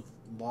rules of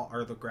law,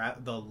 or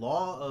the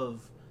law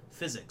of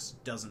physics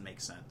doesn't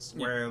make sense,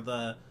 where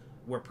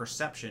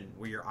perception,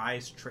 where your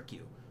eyes trick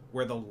you,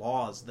 where the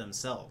laws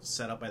themselves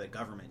set up by the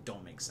government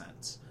don't make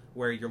sense,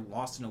 where you're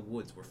lost in a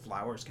woods where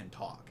flowers can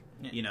talk,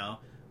 you know,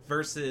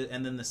 versus,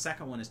 and then the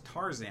second one is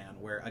Tarzan,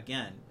 where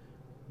again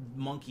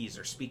monkeys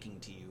are speaking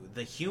to you.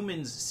 The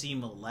humans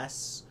seem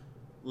less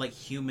like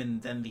human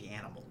than the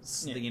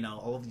animals, you know,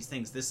 all of these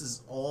things. This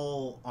is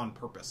all on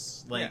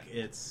purpose. Like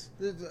it's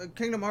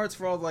Kingdom Hearts,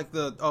 for all like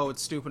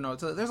it's stupid. No,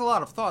 there's a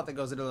lot of thought that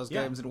goes into those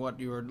games and what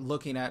you're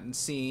looking at and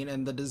seeing,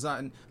 and the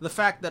design, the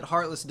fact that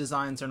Heartless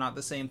designs are not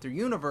the same through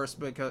universe,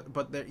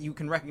 but that you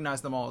can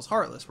recognize them all as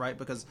Heartless, right?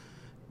 Because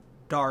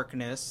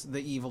darkness,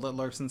 the evil that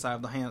lurks inside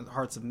of the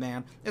hearts of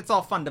man, it's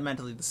all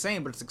fundamentally the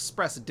same, but it's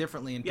expressed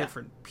differently in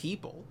different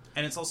people.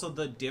 And it's also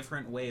the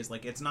different ways.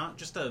 Like, it's not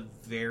just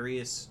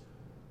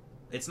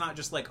it's not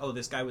just like, oh,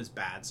 this guy was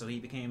bad, so he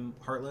became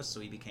heartless, so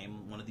he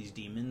became one of these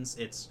demons.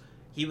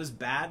 He was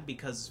bad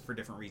because for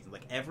different reasons.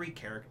 Like, every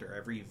character,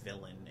 every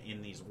villain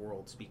in these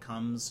worlds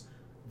becomes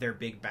their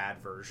big bad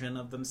version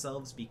of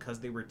themselves because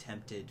they were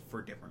tempted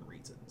for different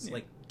reasons.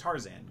 Like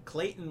Tarzan,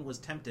 Clayton was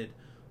tempted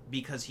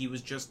because he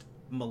was just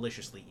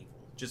maliciously evil,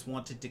 just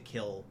wanted to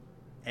kill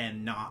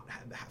and not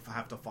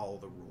have to follow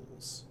the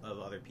rules of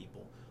other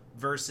people.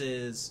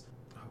 Versus,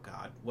 oh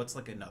god, what's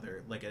like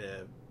another, like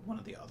one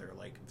of the other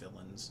like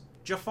villains?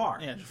 Jafar.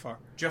 Yeah, Jafar.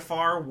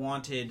 Jafar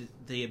wanted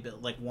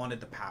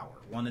the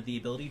power, wanted the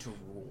ability to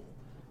rule,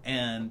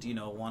 and you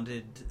know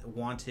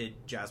wanted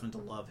Jasmine to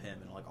love him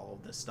and like all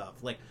of this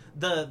stuff. Like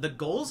the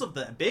goals of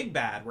the big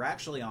bad were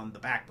actually on the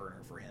back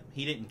burner for him.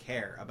 He didn't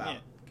care about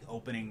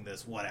opening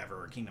this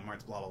whatever Kingdom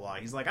Hearts blah blah blah.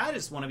 He's like, I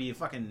just want to be a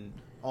fucking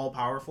all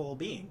powerful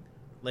being.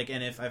 Like,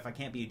 and if I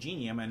can't be a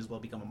genie, I might as well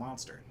become a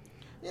monster.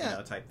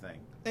 type thing.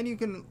 And you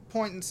can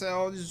point and say,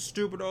 oh, this is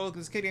stupid, oh, look at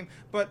this kid game.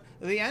 But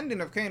the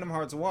ending of Kingdom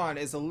Hearts 1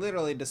 is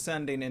literally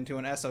descending into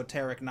an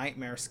esoteric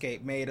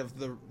nightmare-scape made of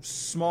the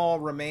small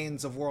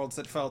remains of worlds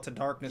that fell to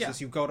darkness as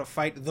you go to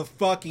fight the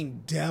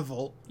fucking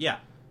devil. Yeah.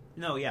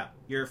 No, yeah.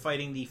 You're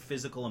fighting the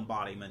physical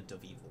embodiment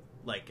of evil.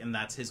 Like, and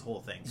that's his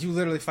whole thing. You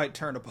literally fight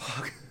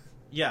Turnipog.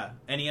 Yeah,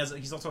 and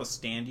he's also a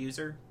stand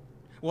user.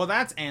 Well,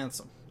 that's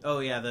Ansem. Oh,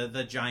 yeah,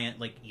 the giant,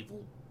 like,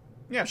 evil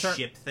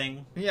ship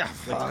thing. Yeah,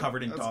 that's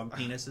covered in dog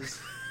penises.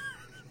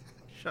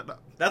 Shut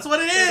up. That's what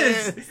it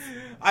is!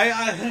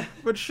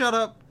 But shut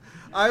up.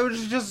 I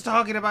was just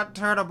talking about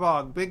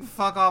Turnipog, big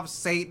fuck off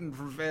Satan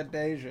from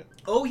Fantasia.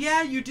 Oh,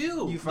 yeah, you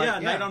do. You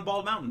fight, Night on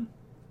Bald Mountain.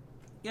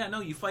 Yeah,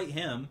 no, you fight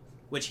him,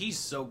 which he's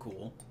so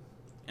cool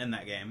in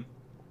that game.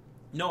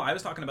 No, I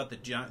was talking about the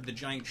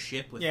giant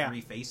ship with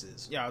 3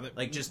 faces. Yeah.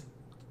 Just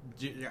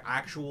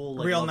actual,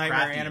 like, real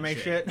nightmare anime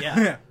shit.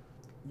 Yeah.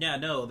 Yeah,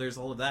 no, there's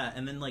all of that.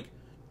 And then, like,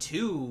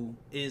 2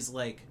 is,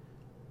 like,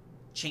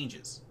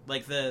 changes.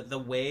 Like,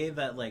 the way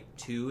that, like,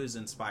 2 is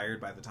inspired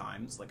by the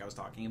times, like I was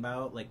talking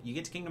about. Like, you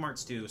get to Kingdom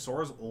Hearts 2,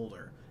 Sora's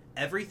older.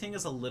 Everything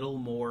is a little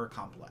more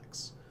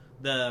complex.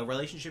 The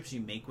relationships you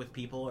make with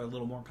people are a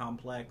little more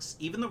complex.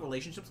 Even the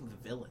relationships with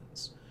the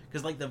villains.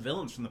 Because, like, the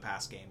villains from the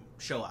past game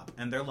show up,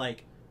 and they're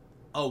like,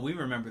 oh, we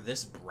remember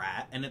this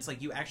brat. And it's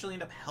like, you actually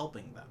end up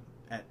helping them.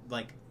 At,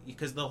 like,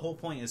 because the whole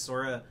point is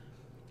Sora...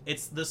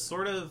 It's the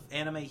sort of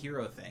anime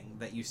hero thing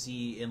that you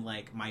see in,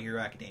 like, My Hero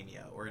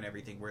Academia or in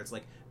everything, where it's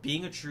like,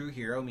 being a true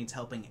hero means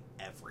helping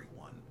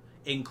everyone,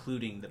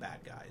 including the bad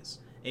guys.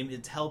 And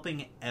it's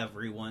helping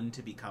everyone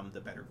to become the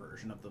better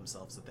version of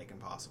themselves that they can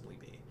possibly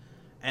be.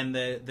 And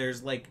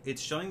there's, like, it's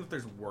showing that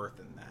there's worth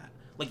in that.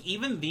 Like,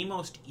 even the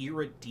most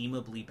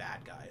irredeemably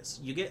bad guys,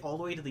 you get all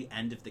the way to the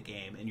end of the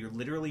game, and you're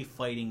literally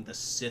fighting the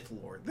Sith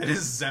Lord that is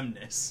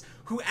Xemnas,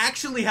 who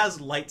actually has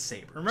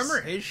lightsabers. Remember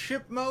his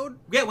ship mode?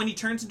 Yeah, when he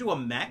turns into a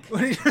mech.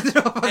 When he turns into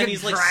a fucking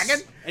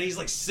dragon? And he's,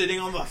 like, sitting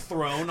on the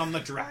throne on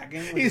the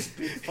dragon with his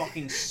big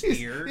fucking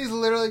spear. He's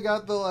literally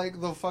got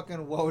the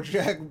fucking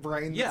Wojak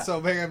brain that's so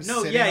big I'm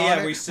sitting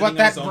on it. But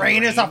that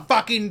brain is a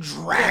fucking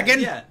dragon?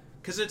 Yeah,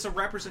 because it's a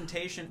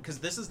representation, because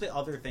this is the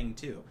other thing,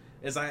 too,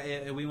 is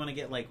we want to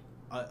get, like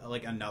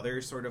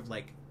another sort of,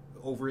 like,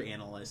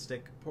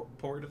 over-analytic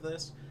part of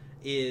this,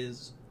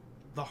 is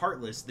the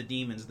Heartless, the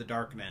demons, the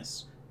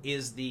darkness,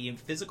 is the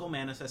physical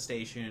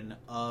manifestation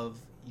of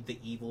the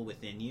evil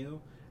within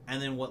you,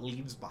 and then what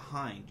leaves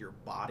behind your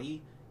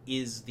body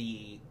is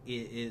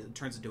it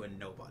turns into a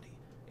nobody.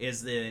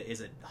 Is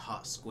a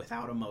husk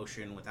without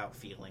emotion, without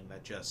feeling,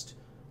 that just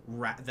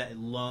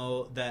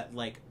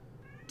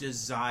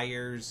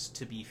desires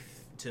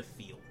to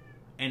feel.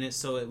 And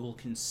so it will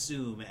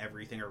consume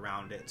everything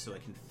around it so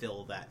it can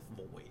fill that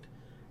void.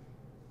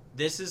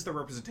 This is the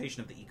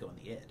representation of the ego and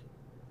the id.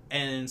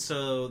 And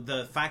so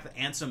the fact that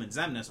Ansem and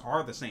Xemnas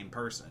are the same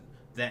person,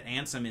 that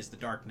Ansem is the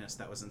darkness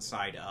that was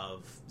inside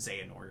of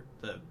Xehanort,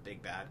 the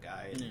big bad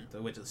guy,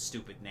 which is a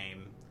stupid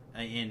name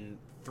in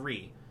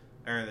 3,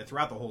 or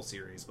throughout the whole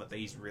series, but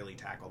they really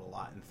tackled a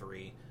lot in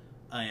 3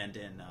 and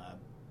in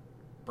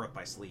Birth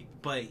by Sleep.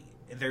 But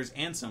there's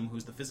Ansem,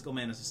 who's the physical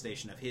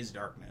manifestation of his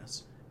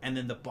darkness, and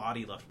then the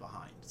body left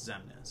behind,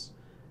 Xemnas.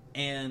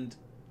 And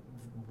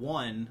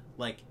one,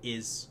 like,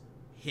 is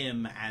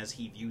him as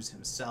he views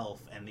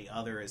himself, and the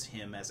other is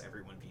him as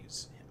everyone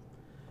views him.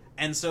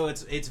 And so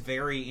it's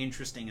very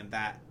interesting in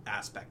that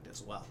aspect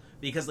as well.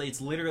 Because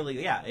it's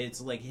literally, it's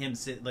like him,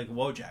 like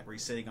Wojak, where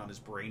he's sitting on his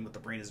brain with the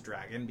brain as a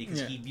dragon,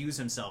 because he views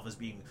himself as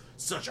being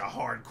such a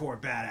hardcore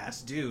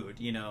badass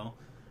dude, you know?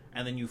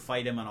 And then you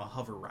fight him on a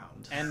hover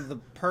round. And the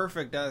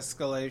perfect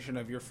escalation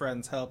of your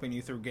friends helping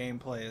you through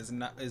gameplay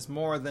is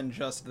more than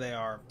just they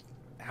are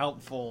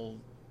helpful.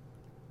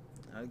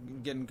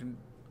 Getting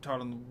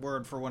taught on the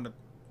word for when a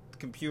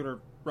computer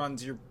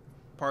runs your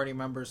party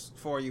members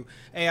for you.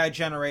 AI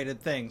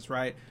generated things,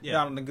 right? Yeah.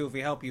 Not on the Goofy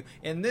help you.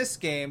 In this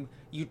game,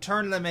 you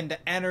turn them into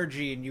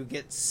energy and you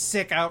get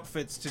sick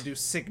outfits to do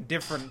sick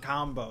different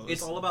combos.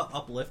 It's all about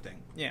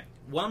uplifting. Yeah.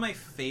 One of my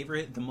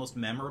favorite, the most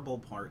memorable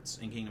parts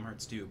in Kingdom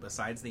Hearts 2,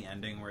 besides the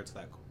ending where it's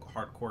that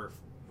hardcore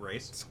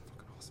race, it's so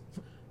fucking awesome.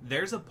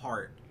 There's a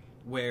part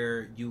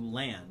where you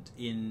land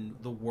in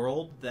the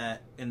world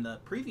that in the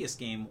previous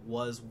game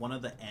was one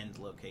of the end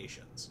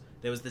locations.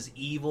 There was this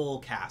evil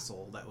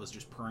castle that was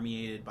just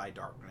permeated by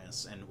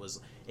darkness, and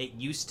it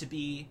used to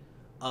be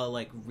a,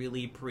 like,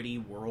 really pretty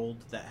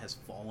world that has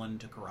fallen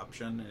to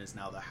corruption and is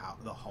now the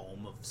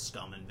home of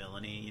scum and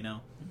villainy, you know?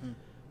 Mm-hmm.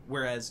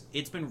 Whereas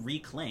it's been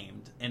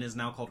reclaimed and is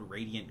now called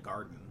Radiant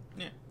Garden.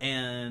 Yeah.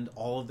 And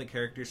all of the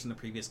characters from the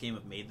previous game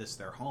have made this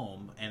their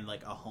home, and,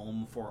 like, a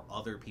home for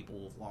other people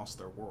who've lost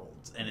their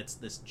worlds. And it's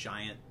this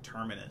giant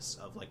terminus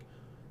of, like,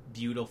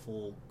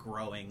 beautiful,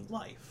 growing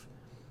life.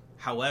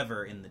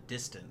 However, in the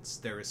distance,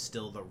 there is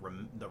still the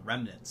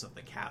remnants of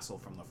the castle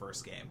from the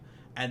first game,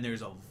 and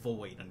there's a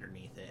void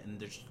underneath it. And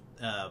there's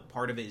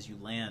part of it is you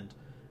land,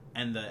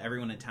 and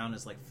everyone in town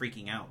is, like,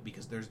 freaking out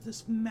because there's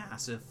this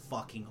massive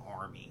fucking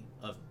army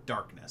of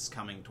darkness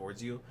coming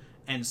towards you.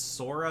 And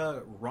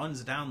Sora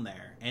runs down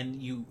there,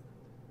 and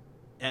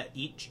at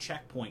each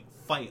checkpoint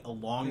fight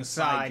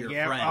alongside your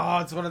friend. Oh,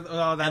 it's one of the,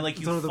 oh, that, and like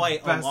you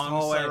fight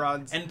alongside.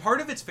 runs. And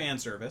part of it's fan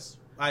service.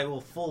 I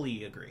will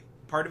fully agree.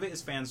 Part of it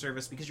is fan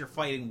service because you're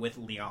fighting with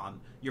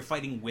Leon, you're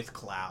fighting with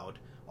Cloud.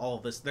 All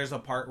of this. There's a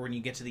part when you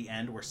get to the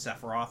end where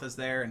Sephiroth is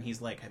there, and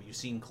he's like, "Have you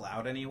seen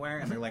Cloud anywhere?"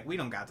 And they're like, "We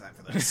don't got time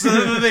for this."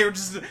 So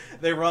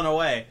they run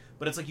away.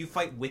 But it's like you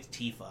fight with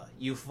Tifa.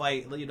 You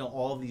fight,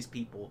 all of these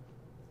people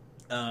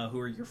who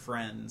are your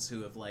friends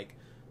who have like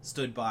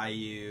stood by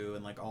you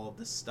and like all of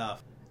this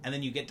stuff. And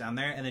then you get down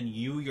there, and then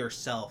you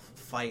yourself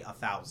fight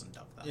 1,000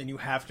 of them. And you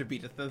have to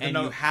beat the and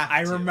you have to. I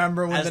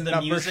remember when the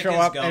numbers show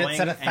up and it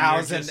said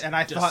 1,000, and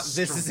I thought,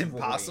 this is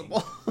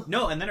impossible.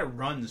 No, and then it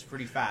runs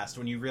pretty fast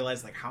when you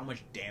realize like how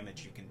much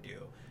damage you can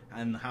do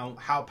and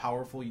how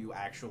powerful you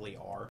actually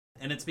are.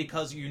 And it's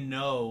because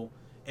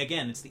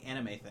again, it's the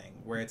anime thing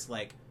where it's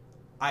like,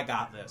 I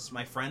got this.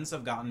 My friends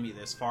have gotten me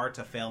this far.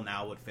 To fail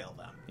now would fail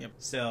them. Yep.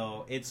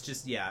 So it's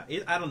just,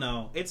 I don't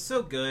know. It's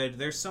so good.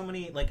 There's so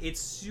many, like,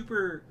 it's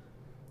super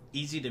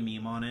easy to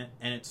meme on it,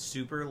 and it's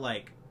super,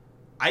 like,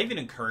 I even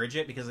encourage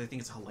it because I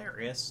think it's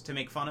hilarious to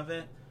make fun of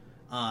it.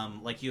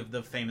 Like, you have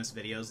the famous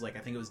videos, like, I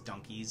think it was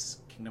Donkey's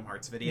Kingdom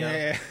Hearts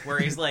video, where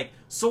he's like,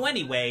 so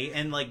anyway,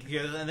 and, like,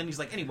 and then he's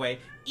like, anyway,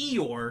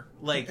 Eeyore,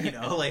 like,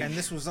 like... And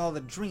this was all the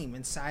dream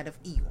inside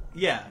of Eeyore.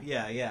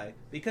 Yeah.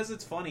 Because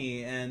it's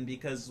funny, and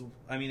because,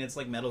 I mean, it's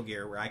like Metal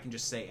Gear, where I can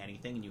just say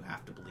anything, and you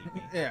have to believe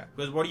me. Yeah.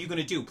 Because what are you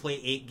going to do,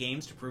 play 8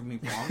 games to prove me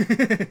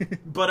wrong?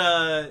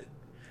 But,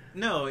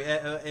 no,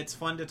 it's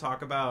fun to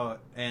talk about,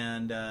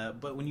 and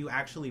but when you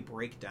actually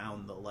break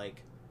down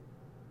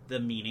the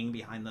meaning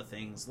behind the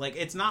things, like,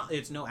 it's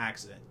no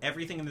accident.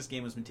 Everything in this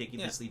game has been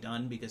meticulously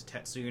done because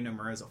Tetsuya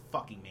Nomura is a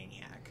fucking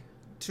maniac.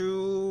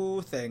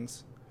 2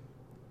 things.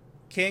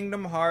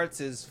 Kingdom Hearts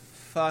is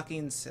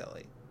fucking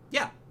silly.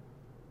 Yeah.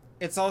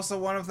 It's also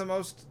one of the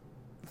most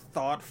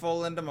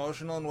thoughtful and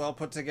emotional and well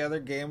put together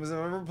games I've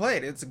ever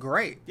played. It's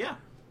great. Yeah.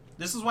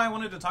 This is why I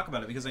wanted to talk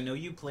about it, because I know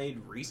you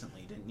played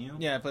recently, didn't you?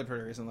 Yeah, I played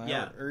pretty recently.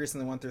 Yeah. I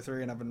recently went through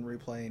 3, and I've been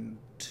replaying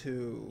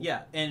 2.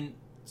 Yeah, and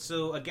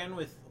so again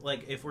with,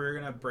 like, if we're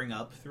going to bring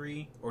up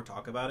 3 or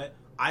talk about it,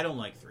 I don't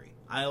like 3.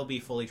 I'll be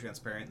fully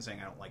transparent in saying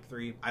I don't like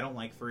 3. I don't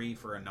like 3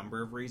 for a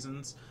number of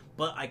reasons,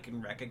 but I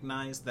can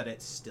recognize that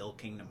it's still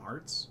Kingdom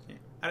Hearts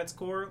at its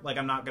core. Like,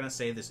 I'm not going to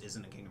say this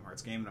isn't a Kingdom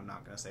Hearts game, and I'm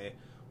not going to say it,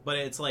 but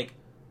it's like,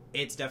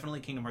 it's definitely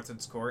Kingdom Hearts at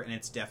its core, and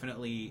it's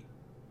definitely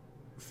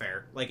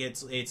fair. Like,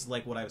 it's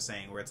like what I was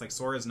saying, where it's like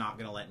Sora's not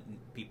going to let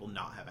people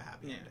not have a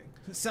happy ending.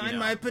 Sign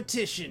my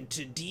petition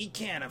to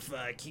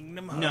decanify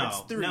Kingdom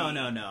Hearts 3.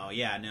 No.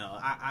 Yeah, no.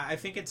 I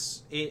think it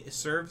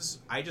serves...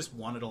 I just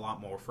wanted a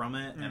lot more from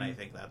it, and I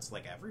think that's,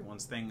 like,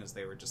 everyone's thing, is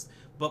they were just...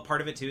 But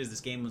part of it, too, is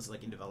this game was,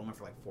 like, in development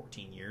for, like,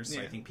 14 years,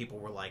 so I think people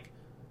were, like,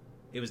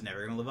 it was never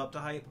going to live up to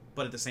hype,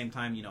 but at the same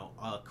time,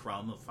 a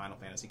crumb of Final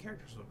Fantasy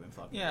characters would have been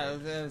fucking great.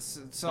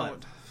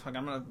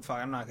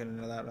 I'm not getting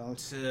into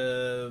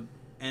that.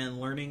 And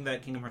learning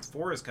that Kingdom Hearts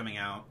 4 is coming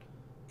out,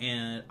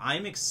 and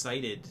I'm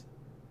excited...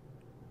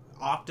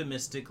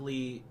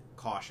 optimistically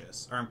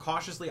cautious, or I'm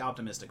cautiously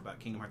optimistic about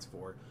Kingdom Hearts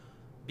 4,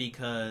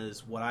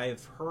 because what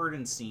I've heard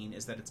and seen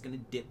is that it's going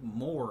to dip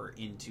more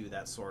into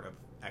that sort of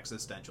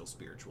existential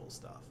spiritual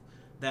stuff.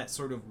 That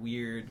sort of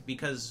weird,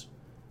 because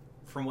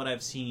from what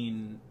I've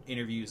seen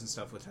interviews and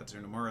stuff with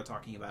Tetsuya Nomura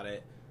talking about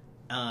it,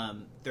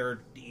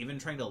 they're even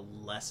trying to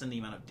lessen the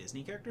amount of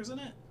Disney characters in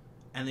it,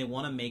 and they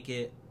want to make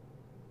it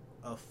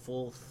a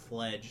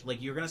full-fledged,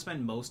 like, you're gonna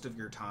spend most of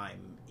your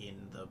time in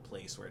the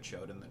place where it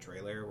showed in the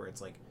trailer, where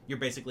it's like you're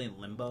basically in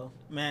limbo.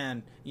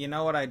 Man, you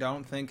know what I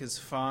don't think is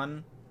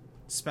fun?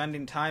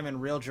 Spending time in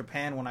real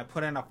Japan when I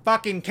put in a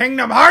fucking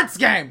Kingdom Hearts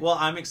game! Well,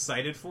 I'm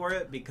excited for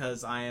it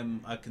because I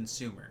am a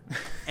consumer.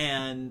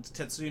 And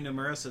Tetsuya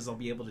Nomura says I'll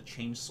be able to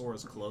change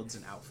Sora's clothes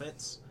and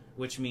outfits,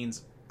 which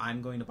means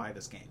I'm going to buy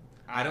this game.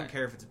 I don't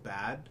care if it's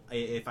bad.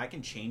 If I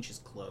can change his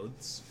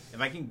clothes, if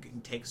I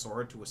can take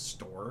Sora to a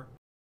store...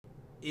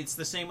 It's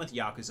the same with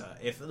Yakuza.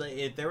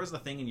 If there was the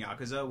thing in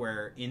Yakuza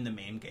where in the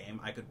main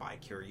game I could buy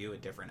Kiryu a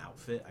different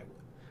outfit, I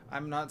would.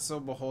 I'm not so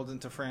beholden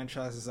to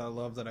franchises I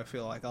love that I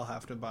feel like I'll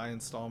have to buy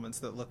installments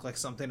that look like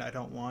something I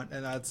don't want,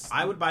 and that's...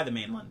 I would buy the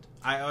mainland.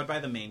 I would buy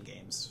the main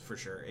games, for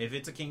sure. If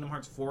it's a Kingdom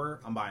Hearts 4,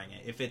 I'm buying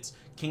it. If it's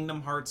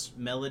Kingdom Hearts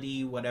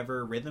Melody,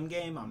 whatever, rhythm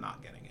game, I'm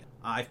not getting it.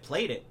 I've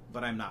played it,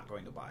 but I'm not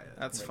going to buy it.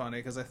 That's funny,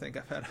 because I think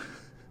I've had...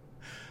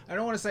 I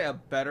don't want to say a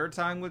better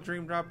time with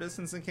Dream Drop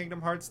Distance in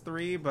Kingdom Hearts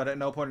 3, but at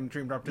no point in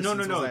Dream Drop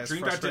Distance No.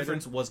 Dream Drop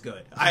Distance was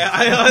good.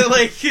 I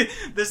like...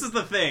 This is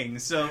the thing.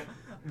 So,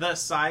 the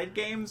side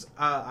games,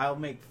 I'll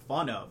make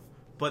fun of,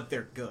 but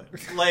they're good.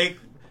 Because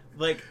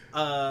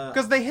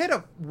they hit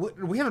a...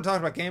 We haven't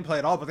talked about gameplay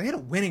at all, but they hit a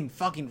winning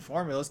fucking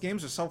formula. Those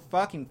games are so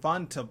fucking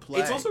fun to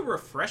play. It's also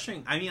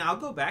refreshing. I mean, I'll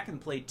go back and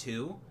play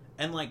 2,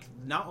 and, like,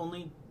 not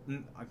only...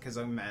 because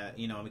I'm a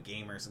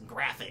gamer, some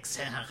graphics,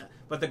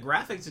 but the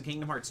graphics in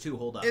Kingdom Hearts 2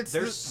 hold up. It's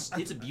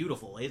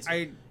beautiful. There's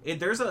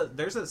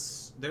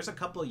a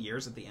couple of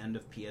years at the end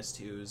of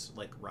PS2's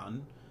like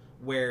run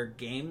where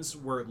games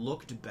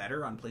looked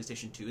better on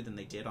PlayStation 2 than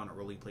they did on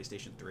early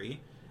PlayStation 3,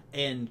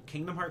 And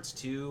Kingdom Hearts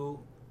 2,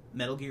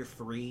 Metal Gear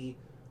 3,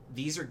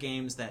 these are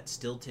games that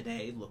still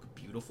today look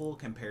beautiful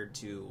compared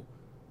to,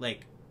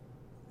 like,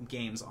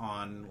 games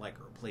on, like,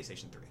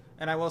 PlayStation 3.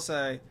 And I will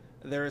say,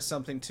 there is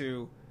something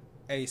to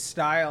a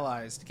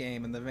stylized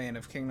game in the vein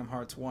of Kingdom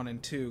Hearts 1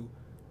 and 2.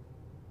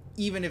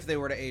 Even if they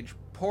were to age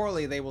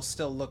poorly, they will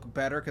still look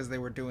better because they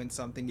were doing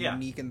something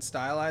unique and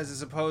stylized,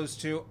 as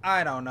opposed to,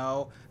 I don't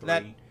know, 3.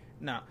 that...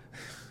 No.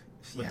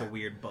 With the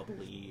weird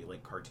bubbly,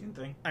 like, cartoon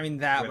thing. I mean,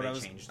 that, where but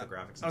they changed the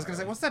graphics. I was going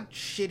to say, what's that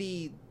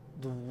shitty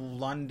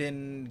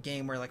London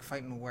game where, like,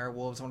 fighting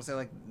werewolves? I want to say,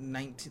 like,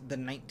 the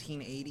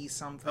 1980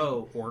 something.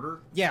 Oh,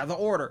 Order? Yeah, The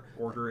Order.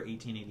 Order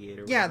 1888 or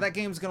whatever. Yeah, that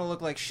game's going to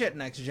look like shit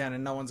next gen,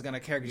 and no one's going to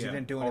care because you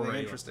didn't do anything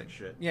interesting. Like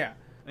shit. Yeah.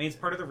 I mean, it's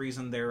part of the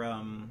reason they're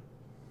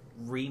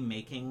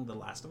remaking The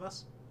Last of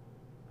Us.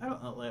 I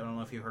don't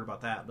know if you heard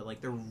about that, but,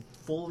 like, they're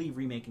fully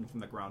remaking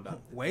from the ground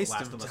up. Waste The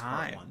Last of of Us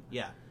time. Part 1.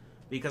 Yeah.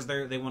 Because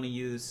they want to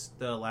use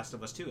the Last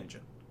of Us 2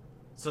 engine.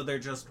 So they're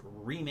just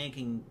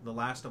remaking The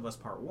Last of Us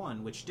Part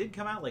 1, which did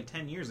come out like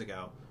 10 years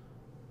ago,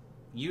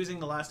 using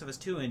the Last of Us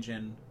 2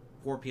 engine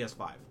for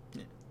PS5.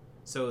 Yeah.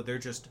 So they're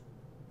just...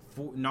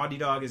 Naughty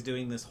Dog is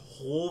doing this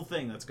whole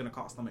thing that's going to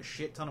cost them a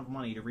shit ton of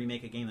money to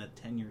remake a game that's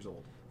 10 years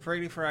old.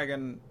 Fraggy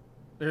Fraggin,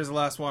 here's the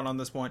last one on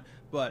this point,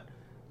 but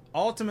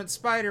Ultimate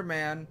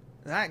Spider-Man...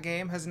 That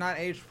game has not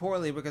aged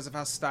poorly because of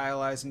how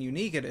stylized and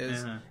unique it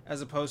is,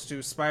 as opposed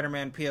to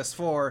Spider-Man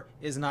PS4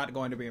 is not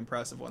going to be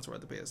impressive once we're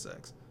at the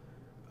PS6.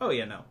 Oh,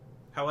 yeah, no.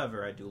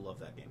 However, I do love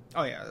that game.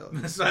 Oh, yeah.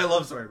 So I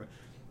love Spider-Man.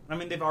 I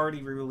mean, they've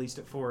already re-released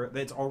it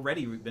it's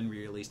already been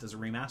re-released as a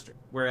remaster.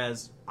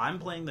 Whereas, I'm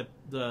playing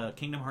the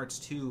Kingdom Hearts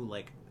 2,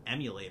 like,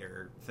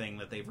 emulator thing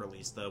that they've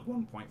released, the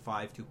 1.5,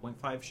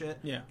 2.5 shit.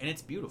 Yeah. And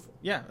it's beautiful.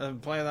 Yeah, I'm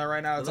playing that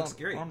right now. It looks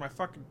great. On my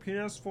fucking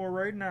PS4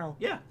 right now.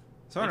 Yeah.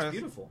 So it's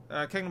beautiful.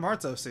 Kingdom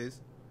Hearts OCs.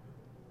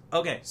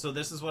 Okay, so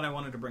this is what I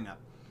wanted to bring up.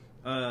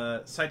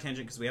 Side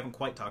tangent, because we haven't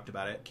quite talked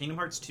about it. Kingdom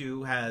Hearts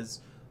 2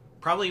 has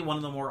probably one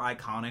of the more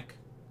iconic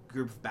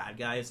group of bad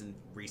guys in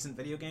recent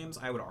video games,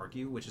 I would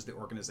argue, which is the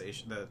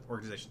Organization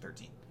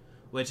 13.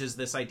 Which is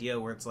this idea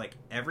where it's like,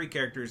 every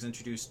character is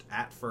introduced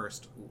at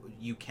first,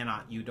 you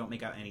don't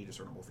make out any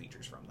discernible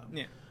features from them.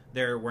 Yeah.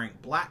 They're wearing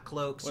black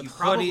cloaks. With You've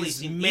probably hoodies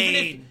seen,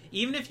 made.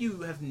 Even if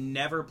you have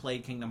never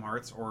played Kingdom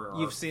Hearts or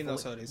you've seen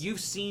those hoodies.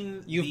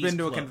 You've been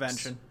to cloaks. a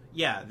convention.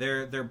 Yeah,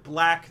 they're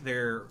black.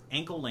 They're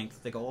ankle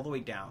length. They go all the way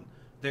down.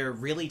 They're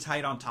really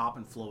tight on top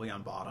and flowy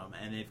on bottom,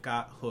 and they've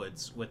got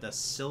hoods with a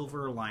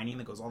silver lining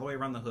that goes all the way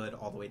around the hood,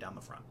 all the way down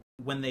the front.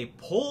 When they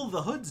pull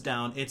the hoods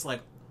down, it's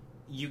like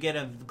you get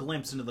a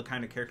glimpse into the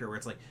kind of character where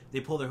it's like they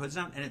pull their hoods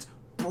down and it's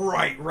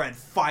bright red,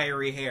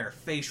 fiery hair,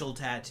 facial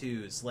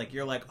tattoos. Like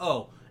you're like,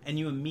 oh. And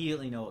you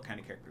immediately know what kind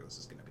of character this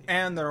is going to be.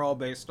 And they're all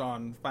based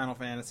on Final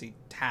Fantasy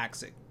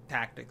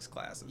tactics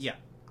classes. Yeah.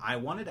 I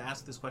wanted to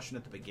ask this question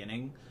at the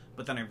beginning,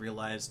 but then I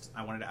realized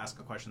I wanted to ask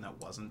a question that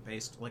wasn't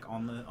based like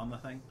on the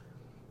thing.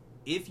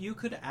 If you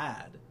could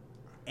add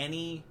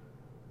any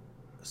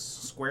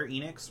Square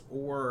Enix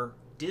or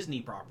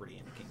Disney property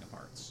into Kingdom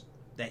Hearts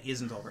that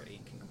isn't already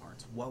in Kingdom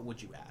Hearts, what would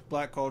you add?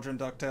 Black Cauldron,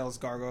 DuckTales,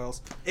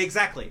 Gargoyles.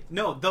 Exactly.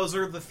 No, those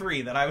are the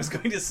three that I was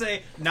going to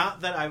say.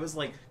 Not that I was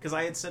like... Because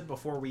I had said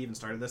before we even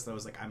started this that I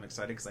was like, I'm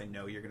excited because I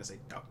know you're going to say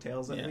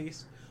DuckTales at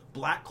least.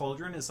 Black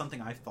Cauldron is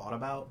something I thought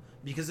about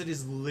because it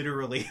is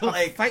literally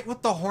like... A fight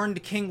with the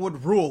Horned King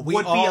would rule. We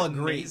all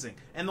agree. Amazing.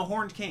 And the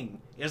Horned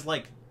King is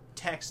like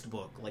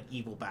textbook, like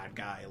evil bad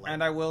guy. Like,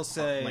 and I will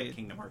say... Like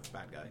Kingdom Hearts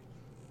bad guy.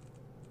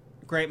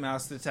 Great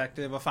Mouse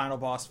Detective, a final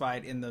boss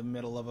fight in the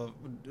middle of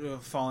a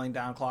falling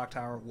down clock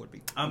tower would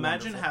be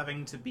Imagine wonderful.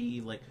 having to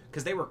be like...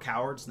 Because they were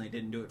cowards and they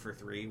didn't do it for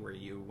 3, where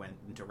you went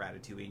into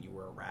Ratatouille and you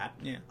were a rat.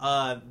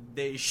 Yeah.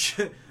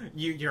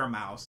 You're a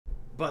mouse.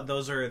 But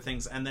those are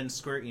things... And then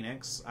Square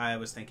Enix, I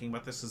was thinking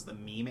about this as the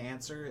meme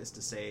answer, is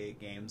to say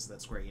games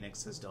that Square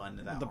Enix has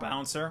done that The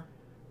Bouncer?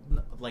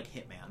 Like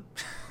Hitman.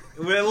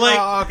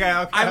 Okay.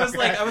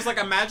 I was like,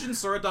 imagine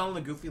Sora, Donald,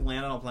 and Goofy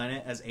land on a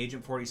planet as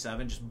Agent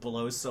 47 just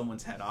blows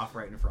someone's head off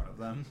right in front of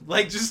them.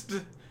 Like, just...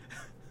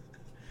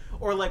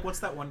 Or, like, what's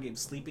that one game?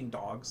 Sleeping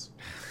Dogs.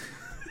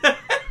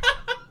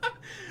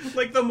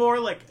 Like, the more,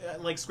 like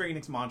Square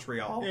Enix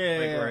Montreal. Yeah.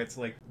 Where it's,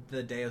 like,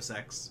 the Deus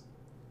Ex.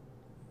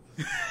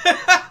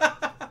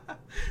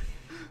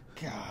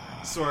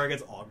 God. Sora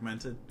gets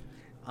augmented.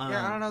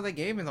 Yeah, I don't know. They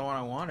gave me the one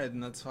I wanted,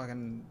 and that's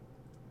fucking...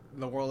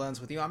 The World Ends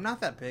With You. I'm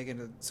not that big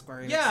into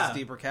Square Enix's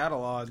deeper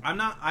catalog.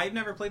 I've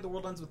never played The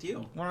World Ends With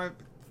You. One of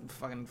my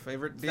fucking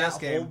favorite DS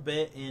that game. whole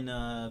bit in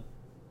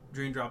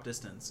Dream Drop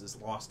Distance is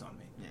lost on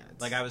me. Yeah,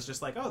 like I was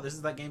just like, oh, this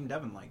is that game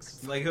Devin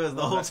likes. Like it was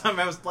the whole time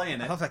I was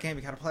playing it. I love that game.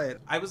 You gotta play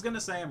it. I was gonna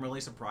say I'm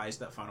really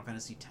surprised that Final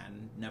Fantasy X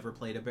never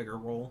played a bigger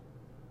role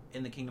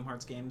in the Kingdom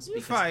Hearts games.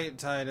 You fight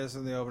Tidus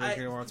in the opening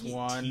Kingdom Hearts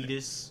 1.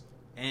 Tidus.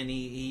 And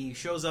he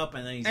shows up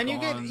and then he's and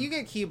gone. you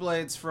get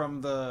Keyblades from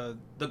the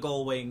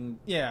Gullwing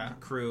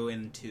crew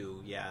in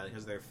 2,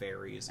 because they're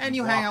fairies. And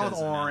you hang out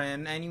with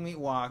Auron, and you meet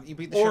Waka. You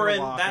beat the Auron.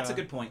 Waka. That's a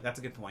good point.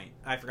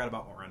 I forgot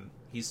about Auron.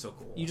 He's so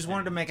cool. You just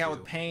wanted to make out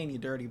with Pain, you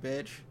dirty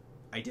bitch.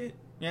 I did.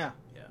 Yeah,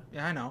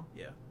 I know.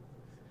 Yeah.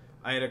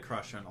 I had a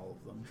crush on all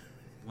of them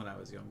when I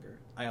was younger.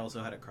 I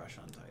also had a crush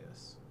on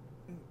Titus.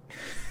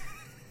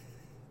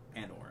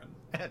 And Orin.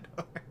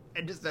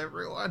 And just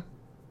everyone.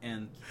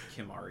 And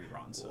Kimari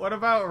Ronso. What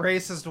about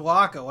racist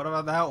Waka? What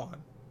about that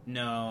one?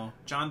 No,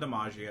 John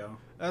DiMaggio.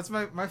 That's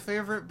my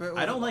favorite bit.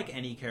 I don't like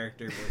any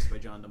character voiced by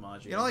John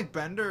DiMaggio. You don't like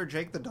Bender or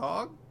Jake the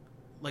dog?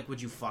 Like,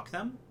 would you fuck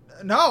them?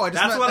 No, I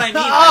just. That's what I mean.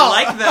 I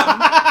like them,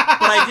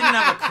 but I didn't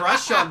have a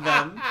crush on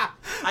them.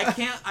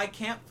 I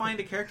can't find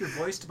a character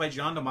voiced by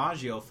John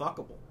DiMaggio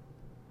fuckable.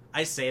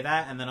 I say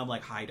that, and then I'm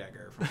like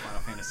Heidegger from Final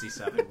Fantasy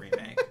VII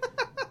Remake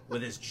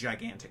with his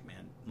gigantic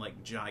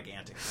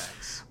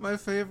pecs. My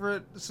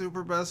favorite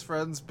Super Best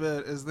Friends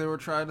bit is they were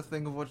trying to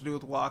think of what to do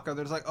with Waka.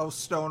 There's like, oh,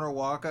 Stoner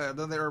Waka, and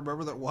then they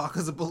remember that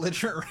Waka's a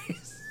belligerent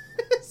racist.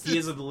 He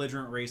is a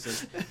belligerent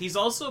racist. He's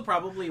also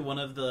probably one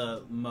of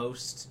the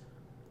most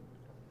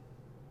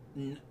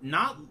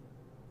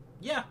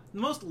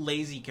most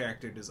lazy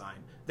character design.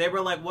 They were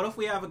like, what if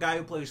we have a guy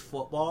who plays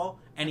football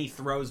and he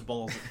throws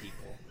balls at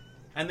people?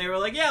 And they were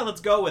like, yeah,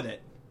 let's go with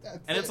it.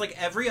 It's like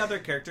every other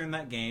character in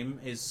that game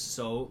is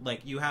so,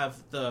 like, you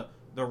have the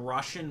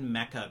Russian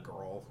mecha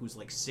girl who's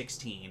like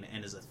 16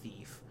 and is a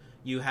thief.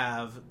 You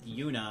have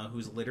Yuna,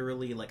 who's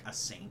literally like a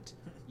saint.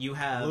 You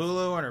have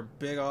Lulu and her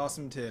big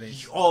awesome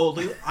titties. Oh,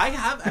 Lulu.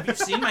 Have you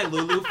seen my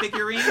Lulu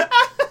figurine?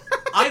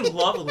 I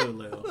love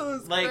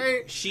Lulu. Like,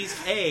 great. She's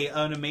A,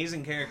 an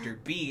amazing character.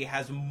 B,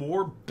 has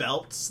more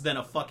belts than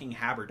a fucking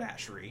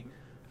haberdashery.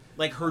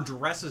 Like, her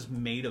dress is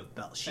made of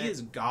belts. She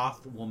is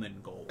goth woman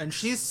gold. And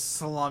she's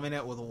slumming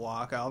it with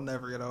Waka. I'll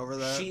never get over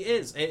that. She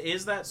is. It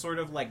is that sort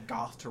of, like,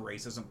 goth to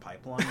racism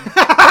pipeline.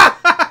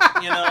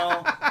 You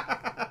know?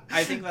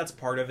 I think that's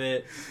part of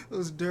it.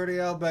 Those dirty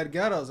Albed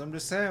ghettos. I'm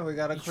just saying, we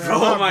gotta clear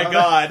Oh up, my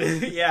brother.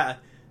 god. Yeah.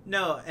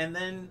 No, and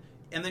then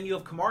you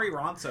have Kamari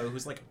Ronso,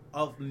 who's like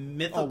a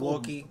mythical... A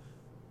Wookiee.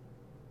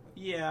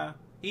 Yeah.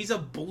 He's a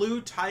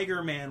blue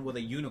tiger man with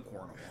a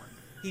unicorn horn.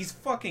 He's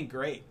fucking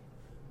great.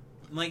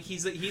 Like,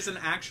 he's an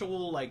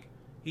actual, like...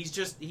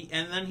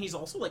 and then he's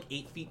also, like,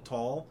 8 feet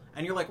tall.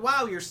 And you're like,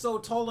 wow, you're so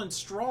tall and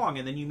strong.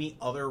 And then you meet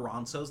other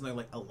Ronsos, and they're,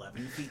 like,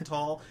 11 feet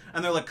tall.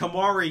 And they're like,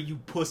 Kamari, you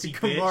pussy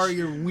bitch. Kamari,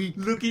 you're weak.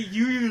 Look at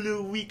you, you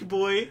little weak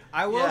boy.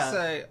 I will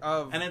say...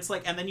 and it's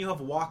like... And then you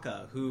have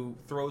Waka, who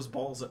throws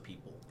balls at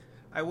people.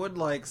 I would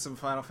like some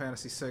Final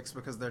Fantasy VI,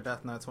 because their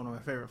Death Knight's one of my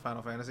favorite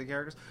Final Fantasy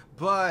characters.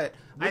 But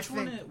which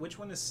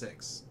one is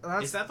 6?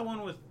 Is that the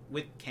one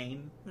with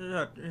Cain?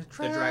 The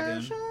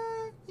dragoon?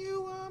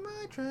 You are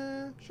my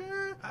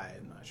treasure.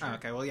 I'm not sure.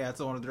 Okay, well, yeah, it's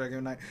the one with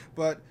Dragoon Knight.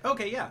 But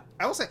okay, yeah,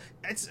 I will say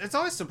it's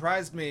always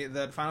surprised me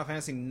that Final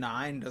Fantasy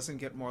IX doesn't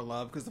get more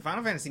love, because the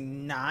Final Fantasy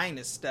IX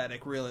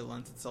aesthetic really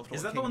lends itself to.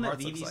 Is what that Kingdom the one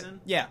that Hearts Vivi's looks like.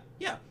 in? Yeah,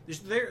 yeah.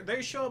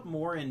 They show up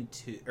more in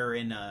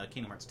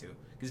Kingdom Hearts 2,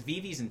 because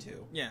Vivi's in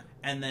 2. Yeah,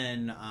 and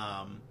then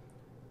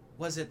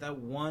was it that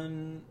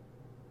one?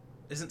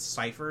 Isn't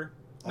Cypher?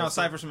 No,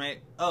 Cypher's from 8.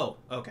 Oh,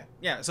 okay.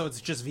 Yeah, so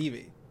it's just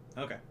Vivi.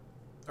 Okay,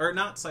 or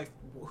not Cypher.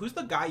 Who's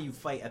the guy you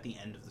fight at the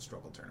end of the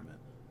struggle tournament?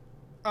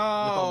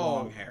 Oh, with the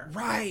long hair.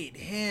 Right,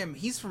 him.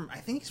 I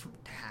think he's from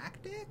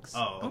Tactics.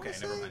 Oh, okay,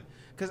 never mind.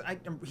 Because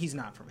he's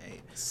not from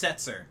 8.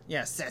 Setzer.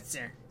 Yeah,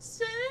 Setzer.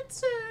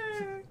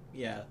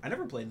 Yeah, I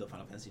never played the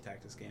Final Fantasy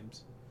Tactics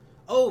games.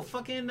 Oh,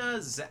 fucking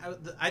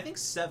I think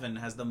 7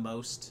 has the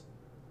most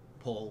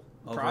pull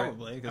over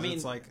Probably, it. because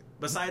it's like...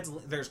 Besides,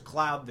 there's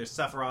Cloud, there's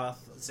Sephiroth,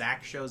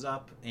 Zaxk shows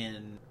up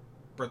in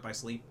Birth by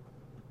Sleep,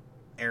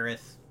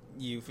 Aerith,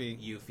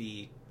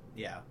 Yuffie,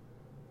 yeah.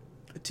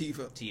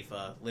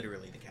 Tifa,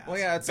 literally the cast. Well,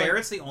 yeah, it's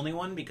Barrett's the only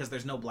one because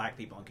there's no black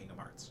people in Kingdom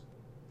Hearts.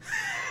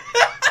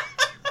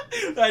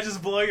 Did I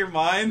just blow your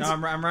mind? No,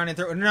 I'm running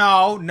through...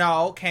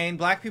 No, Cain,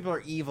 black people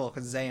are evil,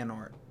 because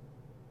Xehanort.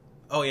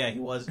 Oh, yeah, he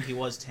was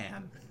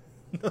tan.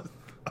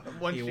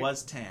 He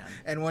was tan.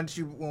 And once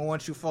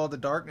you fall to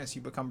darkness,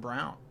 you become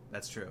brown.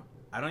 That's true.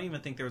 I don't even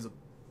think there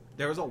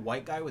was a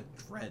white guy with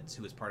dreads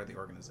who was part of the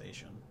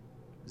organization.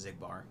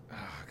 Zigbar. Oh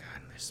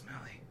god, they're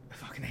smelly. I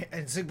fucking hate.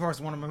 And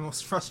Zigbar's one of my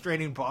most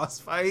frustrating boss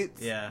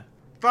fights. Yeah.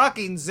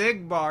 Fucking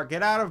Zigbar,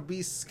 get out of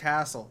Beast's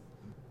castle.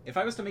 If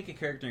I was to make a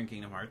character in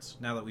Kingdom Hearts,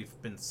 now that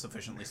we've been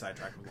sufficiently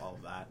sidetracked with all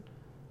of that,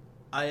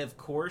 I of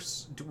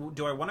course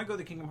do I want to go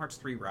the Kingdom Hearts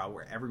 3 route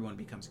where everyone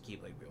becomes a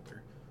Keyblade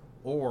wielder,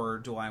 or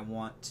do I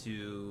want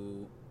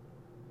to?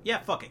 Yeah,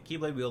 fuck it,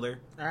 Keyblade wielder.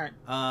 All right.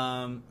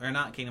 Or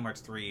not Kingdom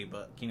Hearts 3,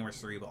 but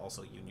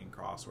also Union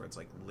Cross, where it's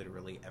like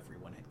literally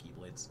everyone had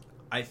Keyblades.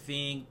 I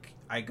think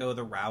I go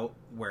the route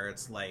where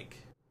it's like,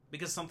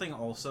 because something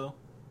also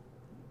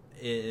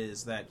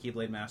is that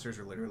Keyblade Masters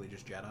are literally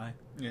just Jedi.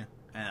 Yeah.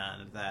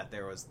 And that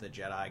there was the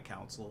Jedi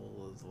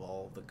Council of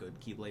all the good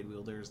Keyblade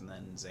wielders, and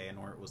then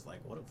Xehanort was like,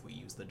 what if we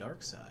use the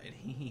dark side?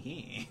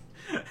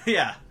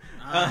 Yeah.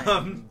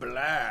 I'm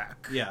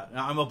black. Yeah,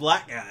 I'm a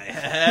black guy.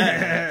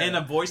 And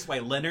I'm voiced by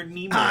Leonard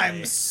Nimoy.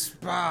 I'm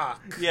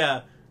Spock.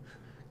 Yeah.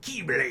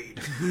 Keyblade.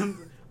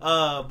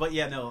 But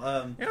yeah,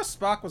 no. You know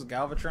Spock was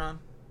Galvatron?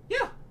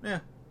 Yeah. Yeah.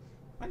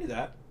 I knew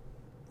that.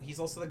 He's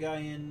also the guy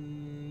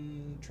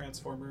in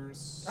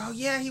Transformers. Oh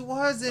yeah, he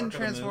was in Dark of the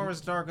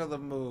Transformers Dark of the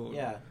Moon.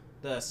 Yeah.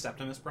 The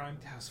Septimus Prime.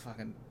 That was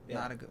fucking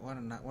not a good. What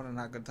a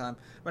not good time.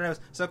 But anyways,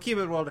 so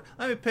Keyblade Welder.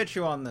 Let me pitch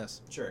you on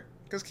this. Sure.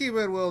 Because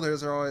Keyblade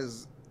Welders are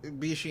always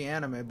Bishi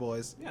anime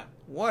boys. Yeah.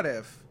 What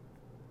if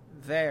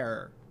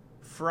they're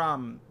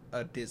from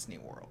a Disney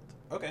World?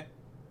 Okay.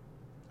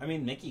 I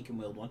mean, Mickey can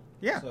wield one.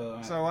 Yeah.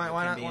 So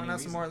why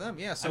not some more of them?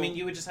 Yeah. So I mean,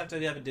 you would just have to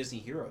have a Disney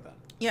hero then.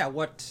 Yeah.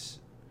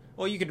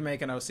 Well, you could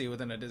make an OC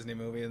within a Disney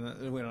movie,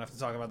 and we don't have to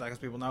talk about that because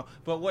people know.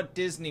 But what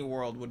Disney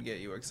World would get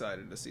you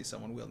excited to see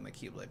someone wielding the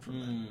Keyblade from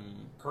there?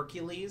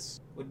 Hercules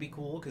would be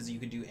cool because you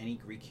could do any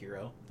Greek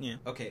hero. Yeah.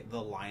 Okay,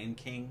 the Lion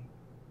King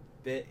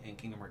bit in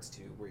Kingdom Hearts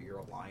 2 where you're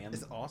a lion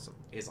It's awesome.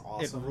 is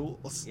awesome. It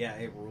rules. Yeah,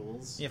 it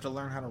rules. You have to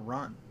learn how to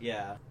run.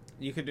 Yeah.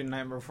 You could do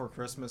Nightmare Before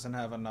Christmas and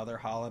have another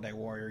holiday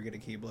warrior get a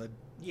Keyblade.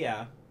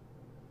 Yeah.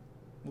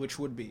 Which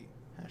would be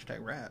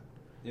 #rat.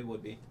 It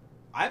would be.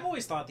 I've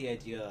always thought the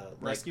idea...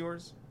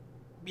 Rescuers?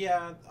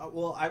 Yeah,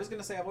 well, I was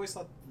going to say I've always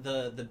thought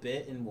the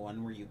bit in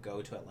 1 where you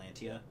go to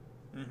Atlantia,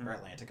 or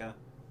Atlantica,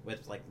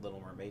 with, like,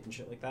 Little Mermaid and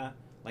shit like that.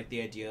 Like,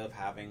 the idea of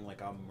having,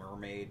 like, a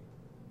mermaid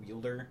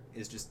wielder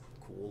is just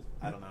cool.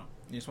 I don't know.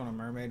 You just want a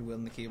mermaid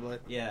wielding the Keyblade?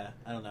 Yeah,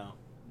 I don't know.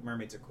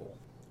 Mermaids are cool.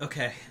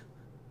 Okay.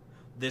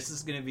 This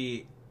is going to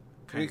be...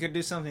 We could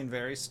do something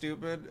very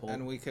stupid,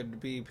 and we could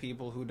be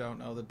people who don't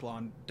know that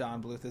Don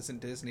Bluth isn't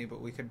Disney,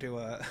 but we could do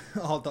a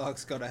All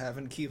Dogs Go to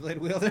Heaven Keyblade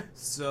wielder.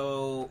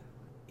 So,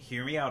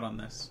 hear me out on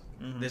this.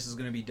 This is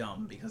going to be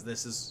dumb, because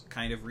this is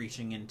kind of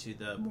reaching into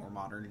the more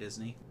modern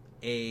Disney.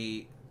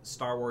 A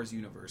Star Wars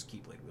universe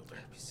Keyblade wielder.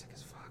 That'd be sick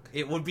as fuck.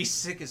 It would be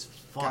sick as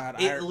fuck.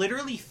 God, it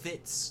literally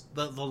fits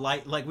the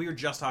light, like we were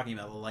just talking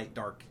about, the light,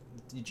 dark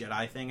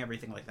Jedi thing,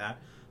 everything like that.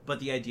 But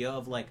the idea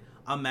of, like,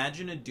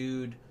 imagine a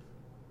dude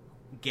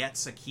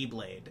gets a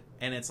Keyblade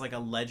and it's like a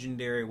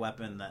legendary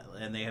weapon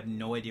and they have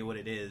no idea what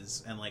it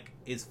is, and like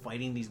is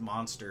fighting these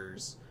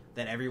monsters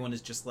that everyone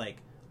is just like,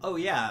 oh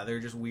yeah, they're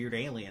just weird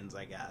aliens,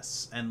 I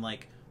guess. And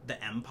like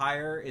the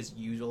Empire is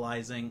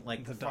utilizing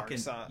like the dark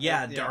side.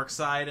 Dark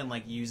side, and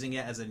like using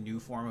it as a new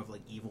form of like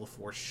evil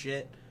force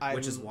shit,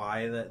 which is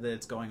why that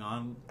it's going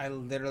on. I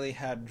literally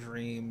had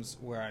dreams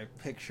where I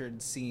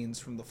pictured scenes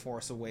from The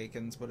Force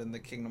Awakens, but in the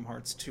Kingdom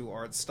Hearts 2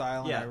 art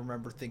style, and I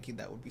remember thinking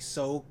that would be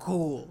so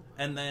cool.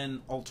 And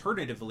then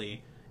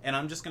alternatively, and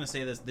I'm just gonna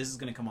say this is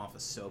gonna come off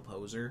as so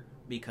poser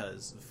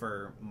because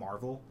for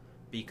Marvel,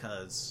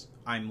 because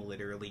I'm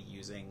literally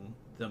using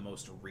the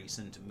most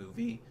recent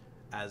movie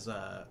as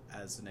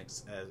an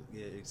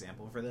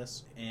example for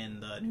this. In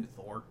the new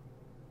Thor,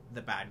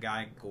 the bad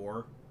guy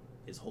Gore,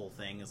 his whole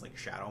thing is like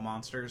shadow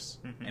monsters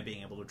and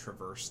being able to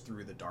traverse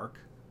through the dark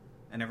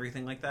and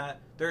everything like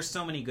that. There's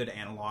so many good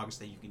analogs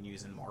that you can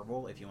use in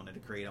Marvel if you wanted to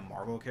create a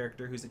Marvel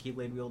character who's a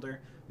Keyblade wielder,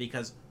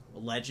 because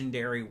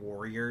legendary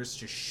warriors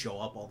just show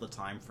up all the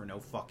time for no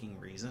fucking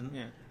reason.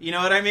 Yeah. You know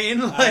what I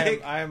mean?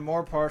 Like, I am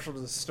more partial to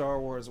the Star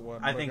Wars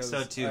one. I think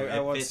so too. I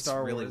want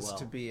Star Wars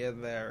to be in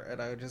there, and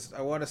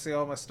I want to see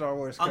all my Star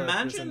Wars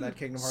characters in that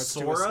Kingdom Hearts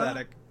 2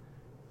 aesthetic.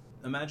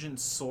 Imagine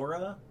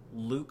Sora,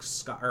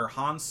 or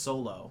Han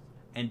Solo,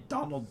 and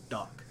Donald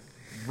Duck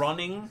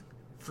running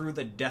through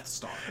the Death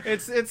Star.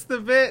 It's the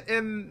bit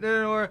in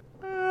where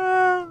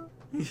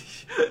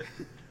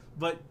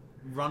but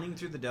running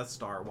through the Death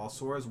Star while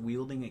Sora's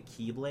wielding a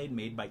Keyblade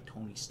made by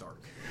Tony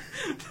Stark.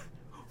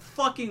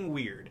 Fucking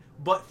weird,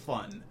 but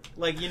fun.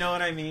 Like, you know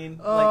what I mean?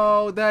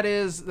 Oh, like, that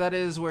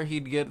is where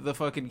he'd get the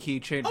fucking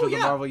keychain from the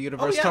Marvel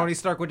Universe. Tony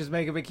Stark would just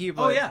make him a Keyblade.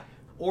 Oh yeah.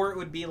 Or it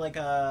would be like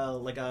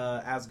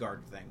a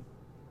Asgard thing.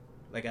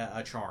 Like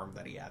a charm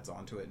that he adds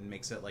onto it and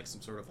makes it like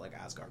some sort of like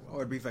Asgard weapon.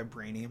 Or it'd be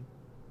vibranium.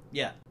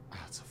 Yeah. Oh,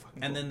 that's so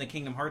fucking And cool. then the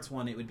Kingdom Hearts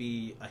one, it would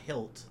be a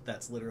hilt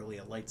that's literally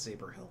a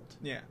lightsaber hilt.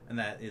 Yeah. And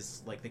that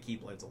is like the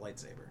Keyblade's a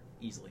lightsaber.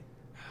 Easily.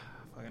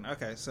 Fucking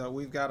okay, so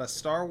we've got a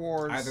Star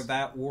Wars... Either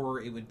that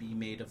or it would be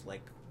made of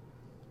like...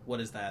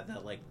 What is that?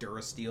 That like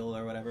Durasteel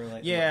or whatever?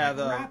 Like, yeah,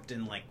 like wrapped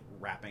in like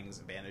wrappings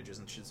and bandages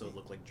and shit, so it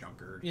looked like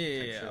Junker.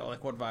 Yeah,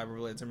 like what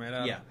vibroblades are made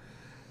out of. Yeah.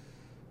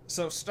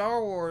 So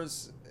Star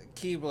Wars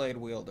Keyblade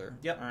wielder.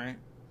 Yep. Alright.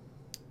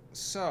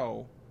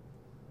 So...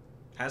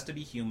 Has to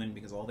be human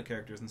because all the main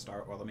characters in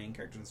Star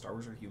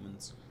Wars are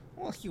humans.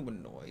 Well,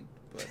 humanoid,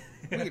 but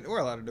we're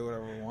allowed to do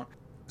whatever we want.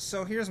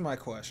 So here's my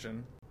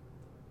question.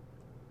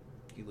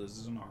 He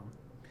loses an arm.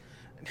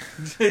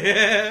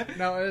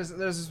 No, there's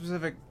a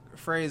specific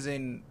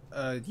phrasing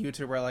a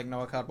YouTuber like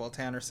Noah Codwell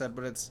Tanner said,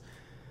 but it's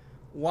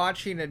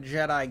watching a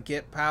Jedi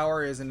get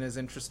power isn't as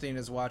interesting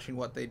as watching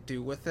what they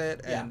do with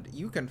it, and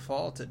you can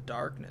fall to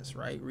darkness,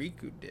 right?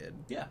 Riku did.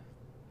 Yeah.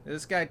 Is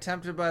this guy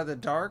tempted by the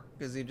dark?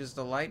 Is he just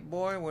a light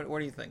boy? What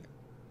do you think?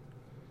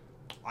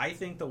 I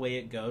think the way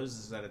it goes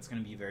is that it's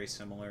going to be very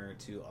similar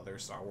to other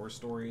Star Wars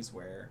stories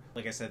where,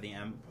 like I said, the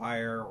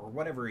Empire or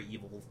whatever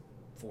evil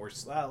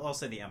force, I'll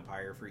say the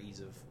Empire for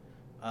ease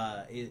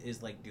of,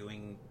 is like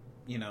doing,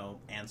 you know,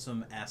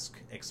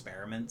 Ansem-esque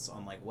experiments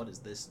on like, what is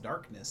this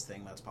darkness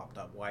thing that's popped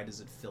up? Why does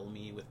it fill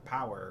me with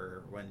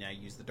power when I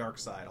use the dark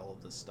side? All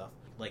of this stuff.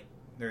 Like,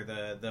 they're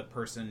the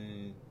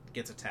person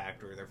gets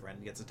attacked or their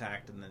friend gets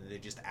attacked and then they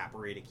just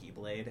apparate a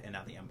Keyblade and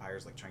now the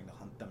Empire's like trying to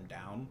hunt them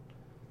down.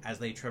 as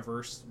they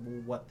traverse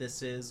what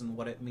this is and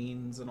what it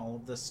means and all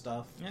of this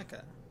stuff.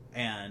 Okay.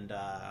 And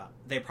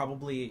they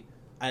probably...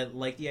 I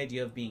like the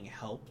idea of being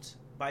helped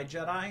by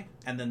Jedi,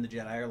 and then the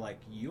Jedi are like,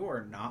 you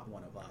are not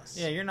one of us.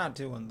 Yeah, you're not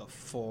doing the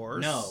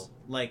Force. No,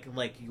 like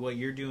what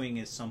you're doing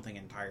is something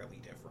entirely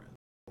different.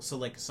 So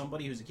like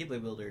somebody who's a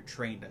Keyblade wielder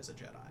trained as a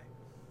Jedi,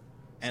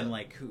 and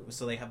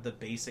so they have the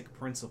basic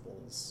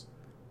principles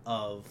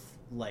of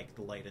like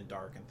the light and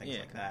dark and things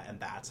like that, and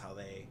that's how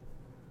they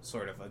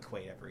sort of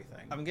equate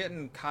everything. I'm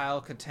getting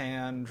Kyle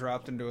Katarn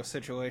dropped into a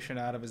situation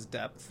out of his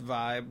depth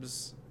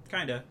vibes.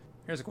 Kinda.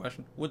 Here's a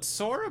question: would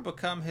Sora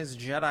become his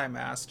Jedi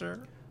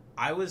Master?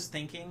 I was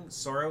thinking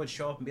Sora would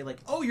show up and be like,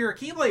 "Oh, you're a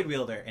Keyblade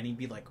wielder," and he'd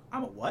be like,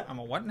 "I'm a what? I'm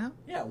a what now?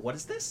 Yeah, what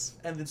is this?"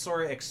 And then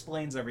Sora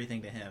explains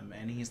everything to him,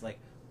 and he's like,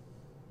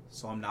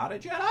 "So I'm not a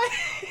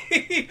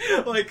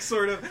Jedi?" Like,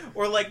 sort of,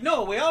 or like,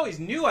 "No, we always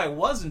knew I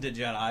wasn't a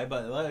Jedi,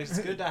 but it's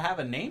good to have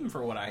a name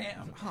for what I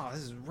am." Oh,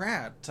 this is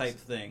rad. Type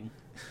thing.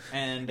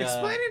 And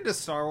explaining to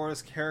Star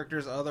Wars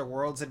characters other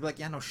worlds, they'd be like,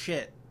 "Yeah, no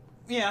shit."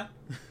 Yeah.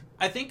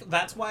 I think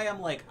that's why I'm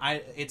like,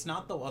 it's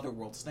not the other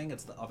worlds thing,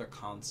 it's the other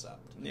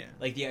concept. Yeah.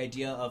 Like the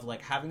idea of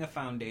like having a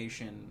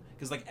foundation,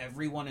 because like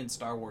everyone in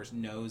Star Wars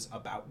knows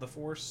about the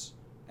Force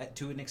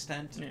to an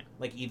extent. Yeah.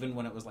 Like even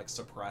when it was like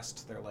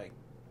suppressed,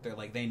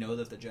 they know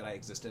that the Jedi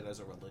existed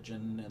as a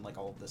religion and like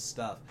all of this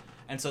stuff.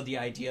 And so the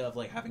idea of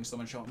like having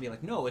someone show up and be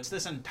like, no, it's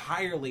this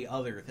entirely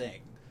other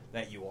thing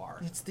that you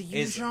are. It's the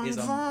Yuzhong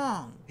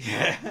Vong.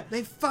 Yeah.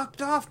 They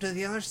fucked off to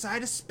the other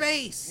side of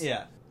space.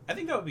 Yeah. I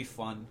think that would be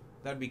fun.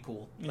 That'd be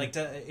cool. Yeah. Like,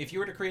 if you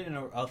were to create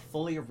a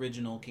fully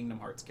original Kingdom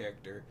Hearts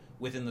character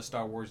within the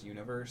Star Wars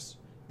universe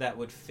that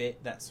would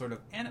fit that sort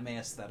of anime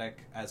aesthetic,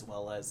 as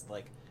well as,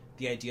 like,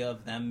 the idea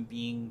of them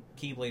being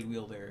Keyblade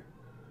wielder,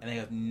 and they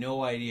have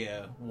no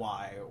idea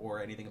why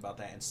or anything about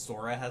that, and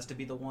Sora has to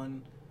be the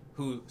one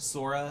who,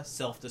 Sora,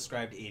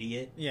 self-described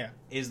idiot,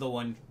 is the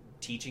one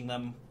teaching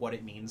them what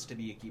it means to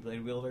be a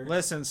Keyblade wielder.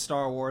 Listen,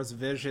 Star Wars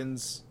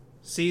Visions,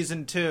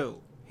 Season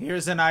 2.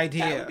 Here's an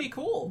idea. That would be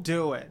cool.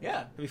 Do it.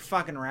 Yeah. It'd be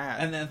fucking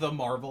rad. And then the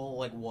Marvel,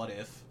 like, what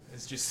if?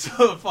 It's just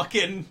so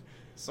fucking...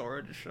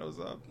 Sora just shows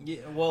up.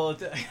 Yeah, well,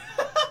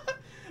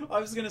 I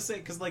was gonna say,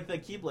 because, like, the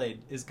Keyblade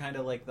is kind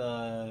of like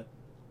the...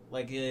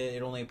 Like,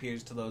 it only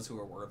appears to those who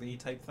are worthy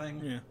type thing.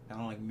 Yeah.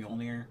 Kind of like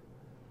Mjolnir.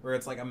 Where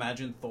it's like,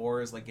 imagine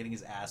Thor is, like, getting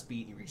his ass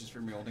beat, and he reaches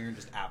for Mjolnir and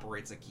just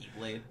apparates a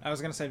Keyblade. I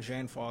was gonna say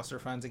Jane Foster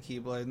finds a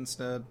Keyblade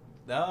instead.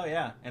 Oh,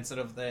 yeah. Instead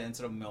of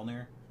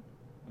Mjolnir.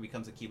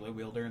 Becomes a Keyblade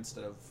wielder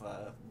instead of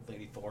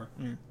Lady Thor.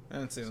 I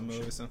didn't see the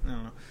movie, so I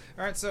don't know.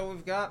 Alright, so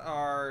we've got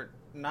our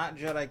not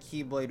Jedi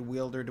Keyblade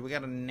wielder. Do we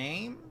got a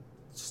name?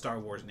 Star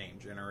Wars name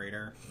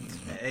generator.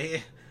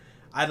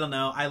 I don't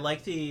know. I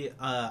like the...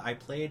 I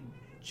played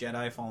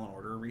Jedi Fallen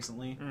Order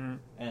recently,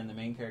 and the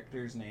main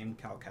character's named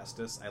Cal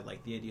Kestis. I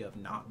like the idea of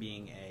not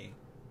being a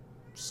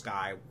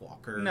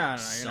Skywalker,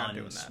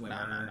 sun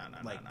swimmer,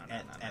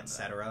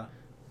 etc.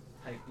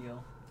 type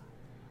deal.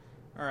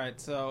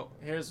 Alright, so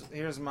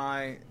here's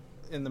my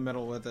in the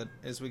middle with it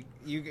is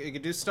you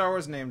could do Star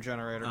Wars name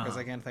generator because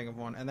I can't think of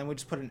one, and then we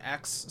just put an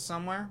X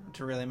somewhere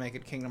to really make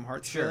it Kingdom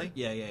Hearts. Sure.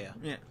 Yeah.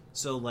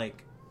 So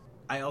like,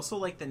 I also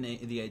like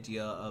the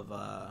idea of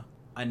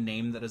a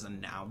name that is a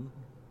noun,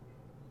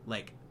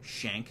 like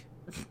Shank.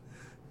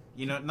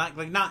 You know,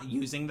 not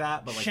using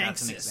that, but like Shanksis.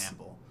 That's an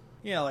example.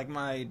 Yeah, like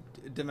my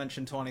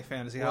Dimension 20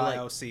 fantasy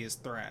IOC is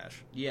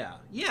Thrash.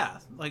 Yeah,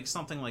 like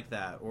something like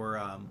that,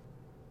 or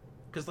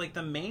because, like,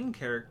 the main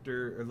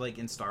character, like,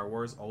 in Star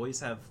Wars, always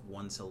have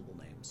one-syllable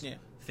names. Yeah.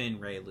 Finn,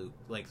 Rey, Luke.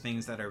 Like,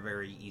 things that are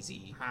very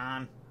easy.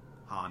 Han.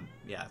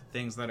 Yeah,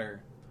 things that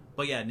are...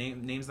 But, yeah,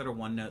 names that are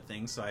one-note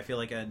things. So I feel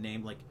like a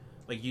name, like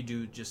you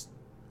do just...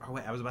 Oh,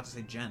 wait, I was about to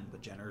say Jen,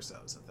 but Jen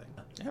Erso is a thing.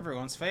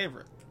 Everyone's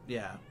favorite.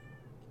 Yeah.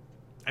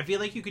 I feel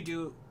like you could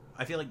do...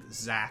 I feel like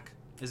Zack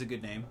is a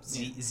good name.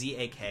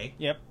 Z-A-K.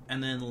 Yep.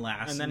 And then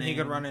And then he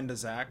could run into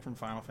Zack from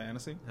Final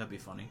Fantasy. That'd be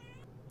funny.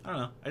 I don't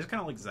know. I just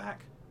kind of like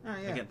Zack. Oh,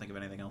 yeah. I can't think of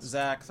anything else.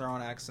 Zack, throw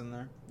an X in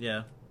there.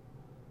 Yeah.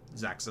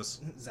 Zaxus.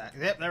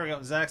 Yep, there we go.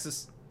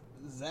 Zaxus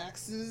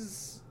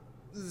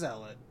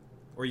Zealot.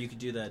 Or you could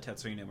do the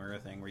Tetsuya Nomura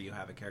thing where you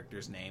have a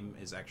character's name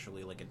is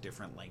actually like a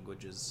different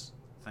languages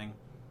thing.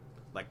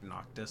 Like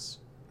Noctis.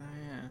 Oh,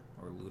 yeah.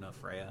 Or Luna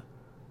Freya.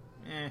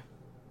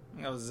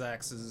 That was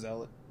Zaxus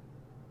Zealot.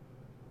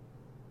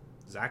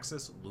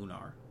 Zaxus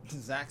Lunar.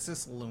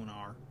 Zaxus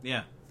Lunar.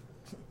 Yeah.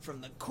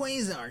 From the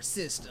Quasar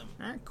system.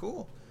 Alright,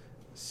 cool.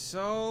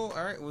 So,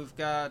 alright, we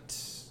got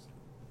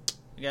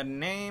a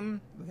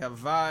name, we got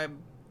vibe.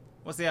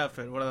 What's the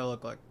outfit? What do they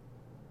look like?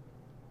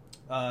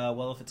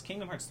 Well, if it's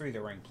Kingdom Hearts 3,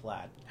 they're wearing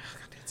plaid.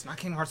 It's not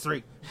Kingdom Hearts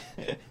 3.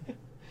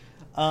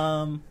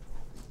 I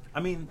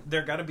mean,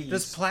 there gotta be...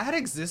 Does plaid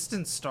exist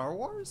in Star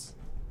Wars?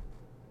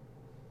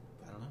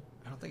 I don't know.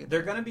 I don't think it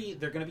They're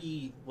gonna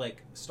be,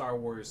 like, Star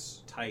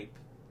Wars type,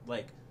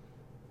 like...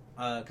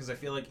 Because I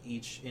feel like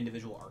each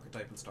individual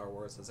archetype in Star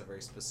Wars has a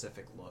very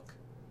specific look.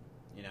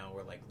 You know,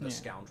 where, like, the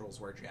scoundrels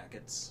wear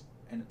jackets,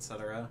 and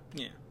etc.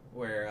 Yeah.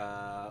 Where,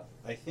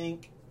 I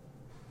think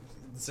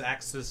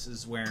Zaxxus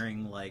is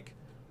wearing, like,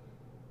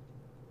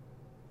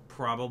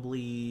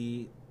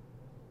 probably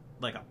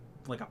like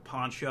a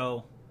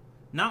poncho,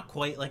 not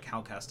quite like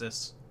Hal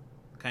Kestis,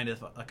 kind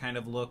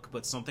of look,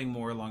 but something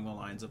more along the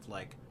lines of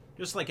like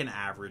just like an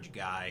average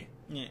guy.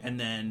 Yeah. And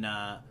then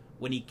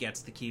when he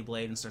gets the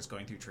Keyblade and starts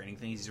going through training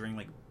things, he's wearing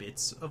like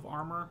bits of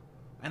armor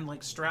and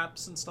like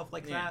straps and stuff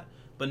like that,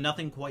 but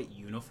nothing quite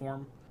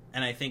uniform.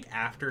 And I think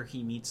after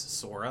he meets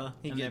Sora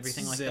and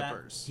everything like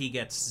that, he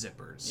gets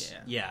zippers.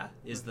 Yeah,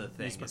 is the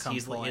thing.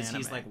 He's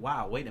like,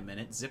 wow, wait a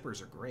minute,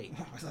 zippers are great.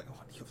 I was like,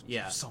 oh, you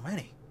have so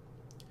many.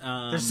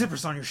 There's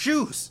zippers on your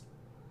shoes.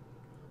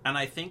 And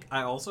I think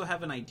I also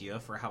have an idea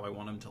for how I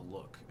want him to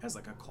look as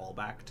like a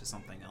callback to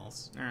something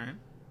else. All right.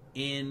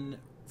 In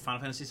Final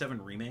Fantasy VII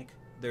Remake,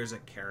 there's a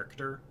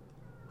character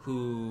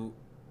who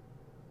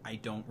I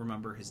don't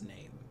remember his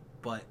name,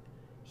 but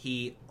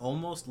he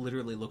almost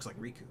literally looks like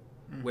Riku.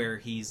 Where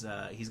he's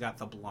got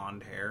the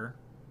blonde hair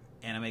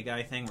anime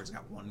guy thing where he's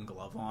got one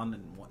glove on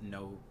and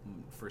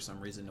for some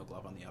reason no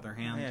glove on the other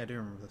hand. Yeah, I do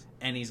remember this.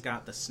 And he's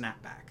got the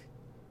snapback.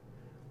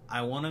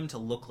 I want him to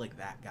look like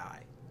that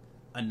guy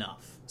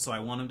enough. So I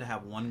want him to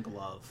have one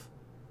glove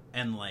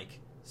and like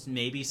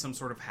maybe some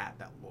sort of hat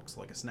that looks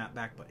like a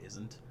snapback but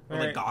isn't. Or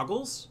like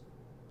goggles.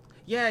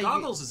 Yeah,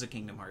 goggles is a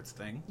Kingdom Hearts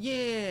thing.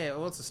 Yeah,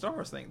 well, it's a Star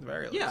Wars thing at the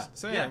very least. Yeah,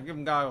 so give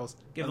him goggles.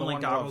 Give him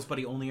like goggles, but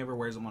he only ever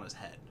wears them on his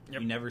head.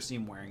 Yep. You never see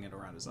him wearing it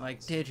around his eyes. Like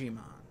Digimon.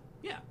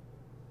 Yeah.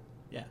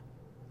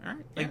 All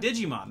right. Like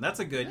Digimon. That's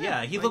a good.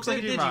 Yeah, he looks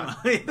like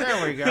Digimon.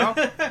 There we go.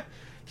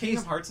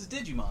 Kingdom Hearts is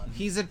Digimon.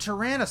 He's a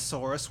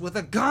Tyrannosaurus with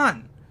a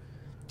gun.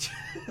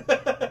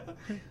 Yeah.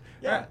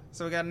 Right,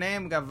 so we got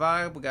name, we got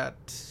vibe, we got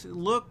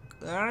look.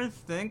 I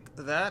think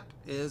that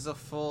is a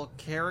full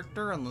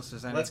character, unless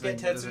there's anything. Let's get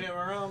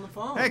Tetsuya on the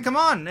phone. Hey, come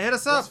on, hit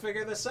us up. Let's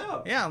figure this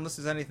out. Yeah, unless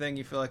there's anything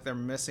you feel like they're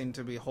missing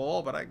to be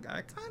whole, but I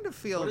kind of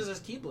feel. What is this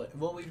Keyblade?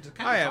 Well, we've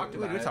kind of talked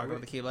about it. We talked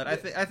about the Keyblade. I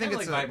think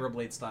it's like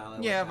Vibroblade style.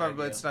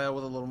 Vibroblade style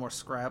with a little more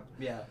scrap.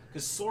 Yeah,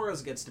 because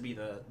Sora's gets to be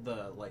the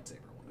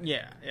lightsaber one.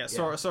 Yeah.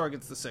 Sora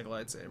gets the sick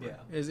lightsaber. Yeah,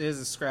 his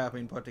is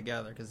scrapping put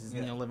together because he's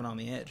living on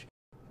the edge.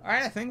 All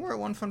right, I think we're at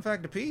one fun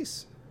fact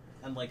apiece.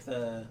 And like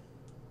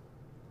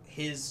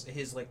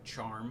his like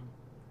charm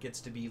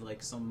gets to be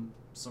like some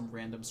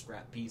random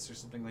scrap piece or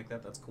something like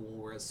that. That's cool.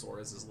 Whereas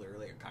Sora's is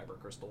literally a kyber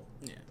crystal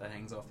that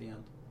hangs off the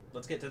end.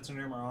 Let's get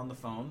Tetsuya on the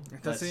phone.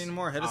 Let's see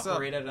more. Hit us up.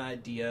 Operate at an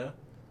idea,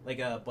 like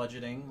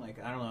budgeting.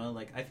 Like I don't know.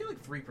 Like I feel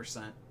like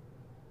 3%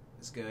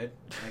 is good.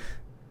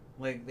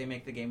 Like they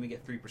make the game, we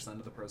get 3%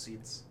 of the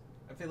proceeds.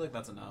 I feel like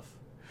that's enough.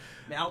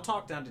 I mean, I'll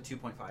talk down to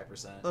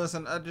 2.5%.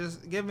 Listen,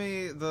 just give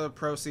me the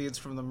proceeds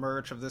from the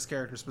merch of this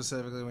character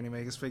specifically when you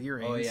make his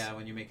figurines. Oh yeah,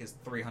 when you make his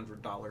 $300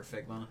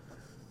 Figma.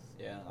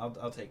 Yeah,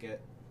 I'll take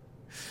it.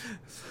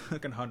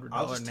 Fucking $100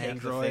 I'll just take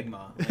Android. the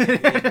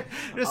Figma.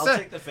 I'll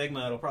take the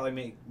Figma. It'll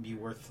probably be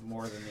worth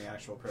more than the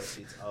actual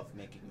proceeds of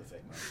making the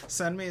Figma.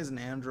 Send me as an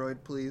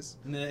Android, please.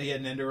 Yeah,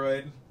 an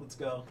Android. Let's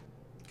go.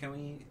 Can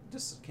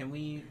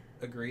we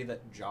agree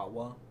that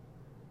Jawa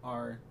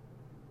are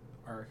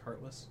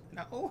heartless?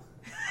 No.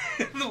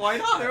 Why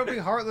not? There'll be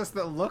heartless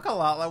that look a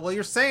lot like. Well,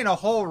 you're saying a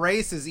whole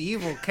race is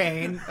evil,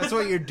 Cain. That's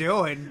what you're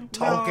doing,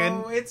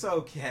 Tolkien. No, it's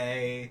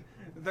okay.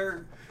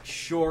 They're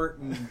short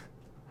and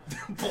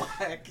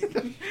black.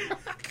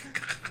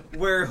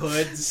 Wear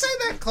hoods. Say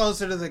that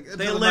closer to the.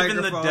 They live in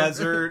the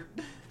desert.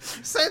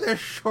 Say they're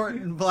short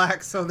and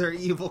black, so they're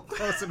evil.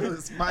 Closer to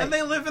this mic. And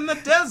they live in the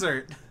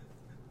desert.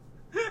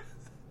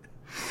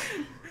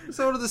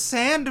 So do the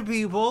sand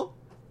people.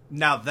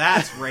 Now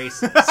that's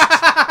racist.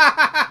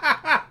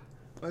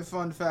 My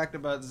fun fact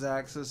about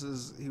Zaxk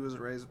is he was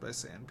raised by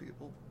sand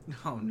people.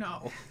 Oh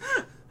no.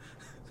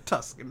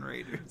 Tusken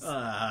Raiders.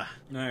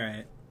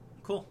 Alright.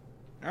 Cool.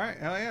 Alright,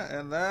 hell yeah.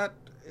 And that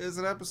is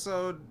an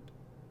episode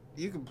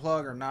you can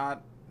plug or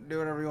not. Do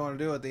whatever you want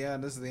to do at the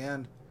end. This is the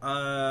end.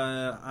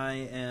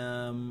 I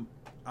am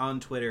on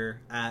Twitter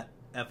at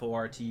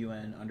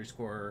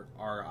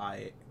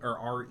FORTUN_RI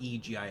or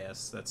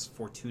REGIS. That's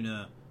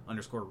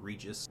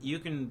Fortuna_Regis. You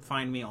can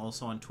find me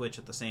also on Twitch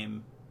at the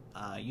same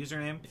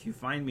username. If you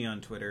find me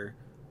on Twitter,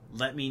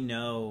 let me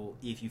know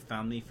if you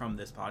found me from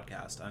this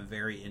podcast. I'm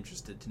very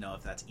interested to know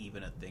if that's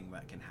even a thing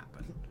that can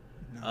happen.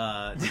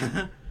 No.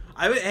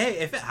 Hey,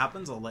 if it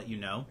happens, I'll let you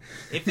know.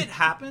 If it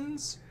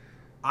happens,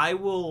 I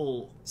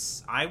will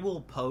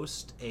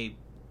post a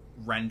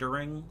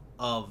rendering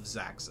of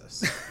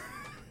Zaxxus.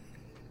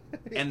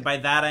 And by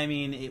that I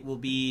mean it will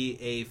be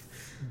a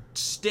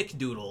stick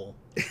doodle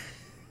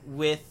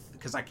with,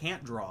 because I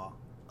can't draw,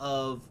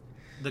 of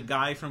the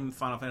guy from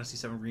Final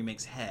Fantasy VII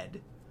Remake's head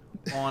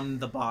on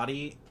the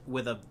body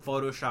with a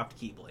photoshopped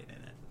Keyblade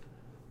in it.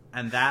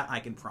 And that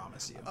I can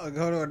promise you. I'll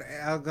go to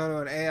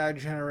an AI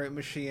generate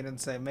machine and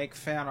say, make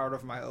fan art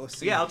of my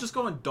OC. Yeah, I'll just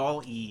go in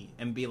DALL-E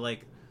and be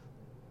like,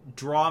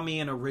 draw me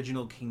an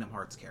original Kingdom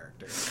Hearts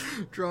character.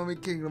 Draw me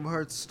Kingdom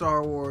Hearts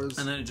Star Wars.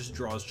 And then it just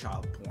draws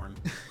child porn.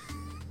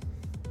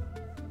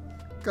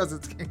 Because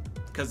it's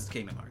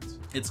Kingdom Hearts.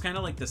 It's kind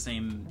of like the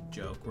same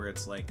joke where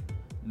it's like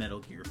Metal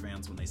Gear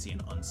fans when they see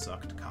an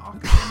unsucked cock,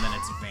 and then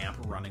it's Vamp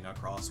running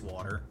across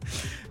water.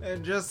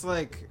 And just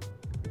like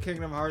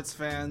Kingdom Hearts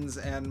fans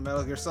and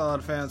Metal Gear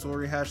Solid fans will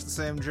rehash the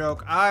same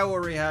joke. I will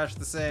rehash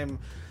the same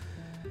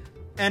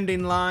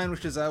ending line,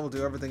 which is I will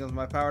do everything in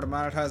my power to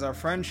monetize our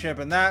friendship.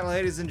 And that,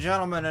 ladies and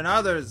gentlemen and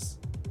others,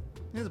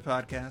 is a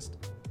podcast.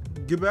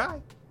 Goodbye.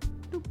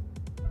 Oh,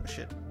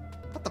 shit.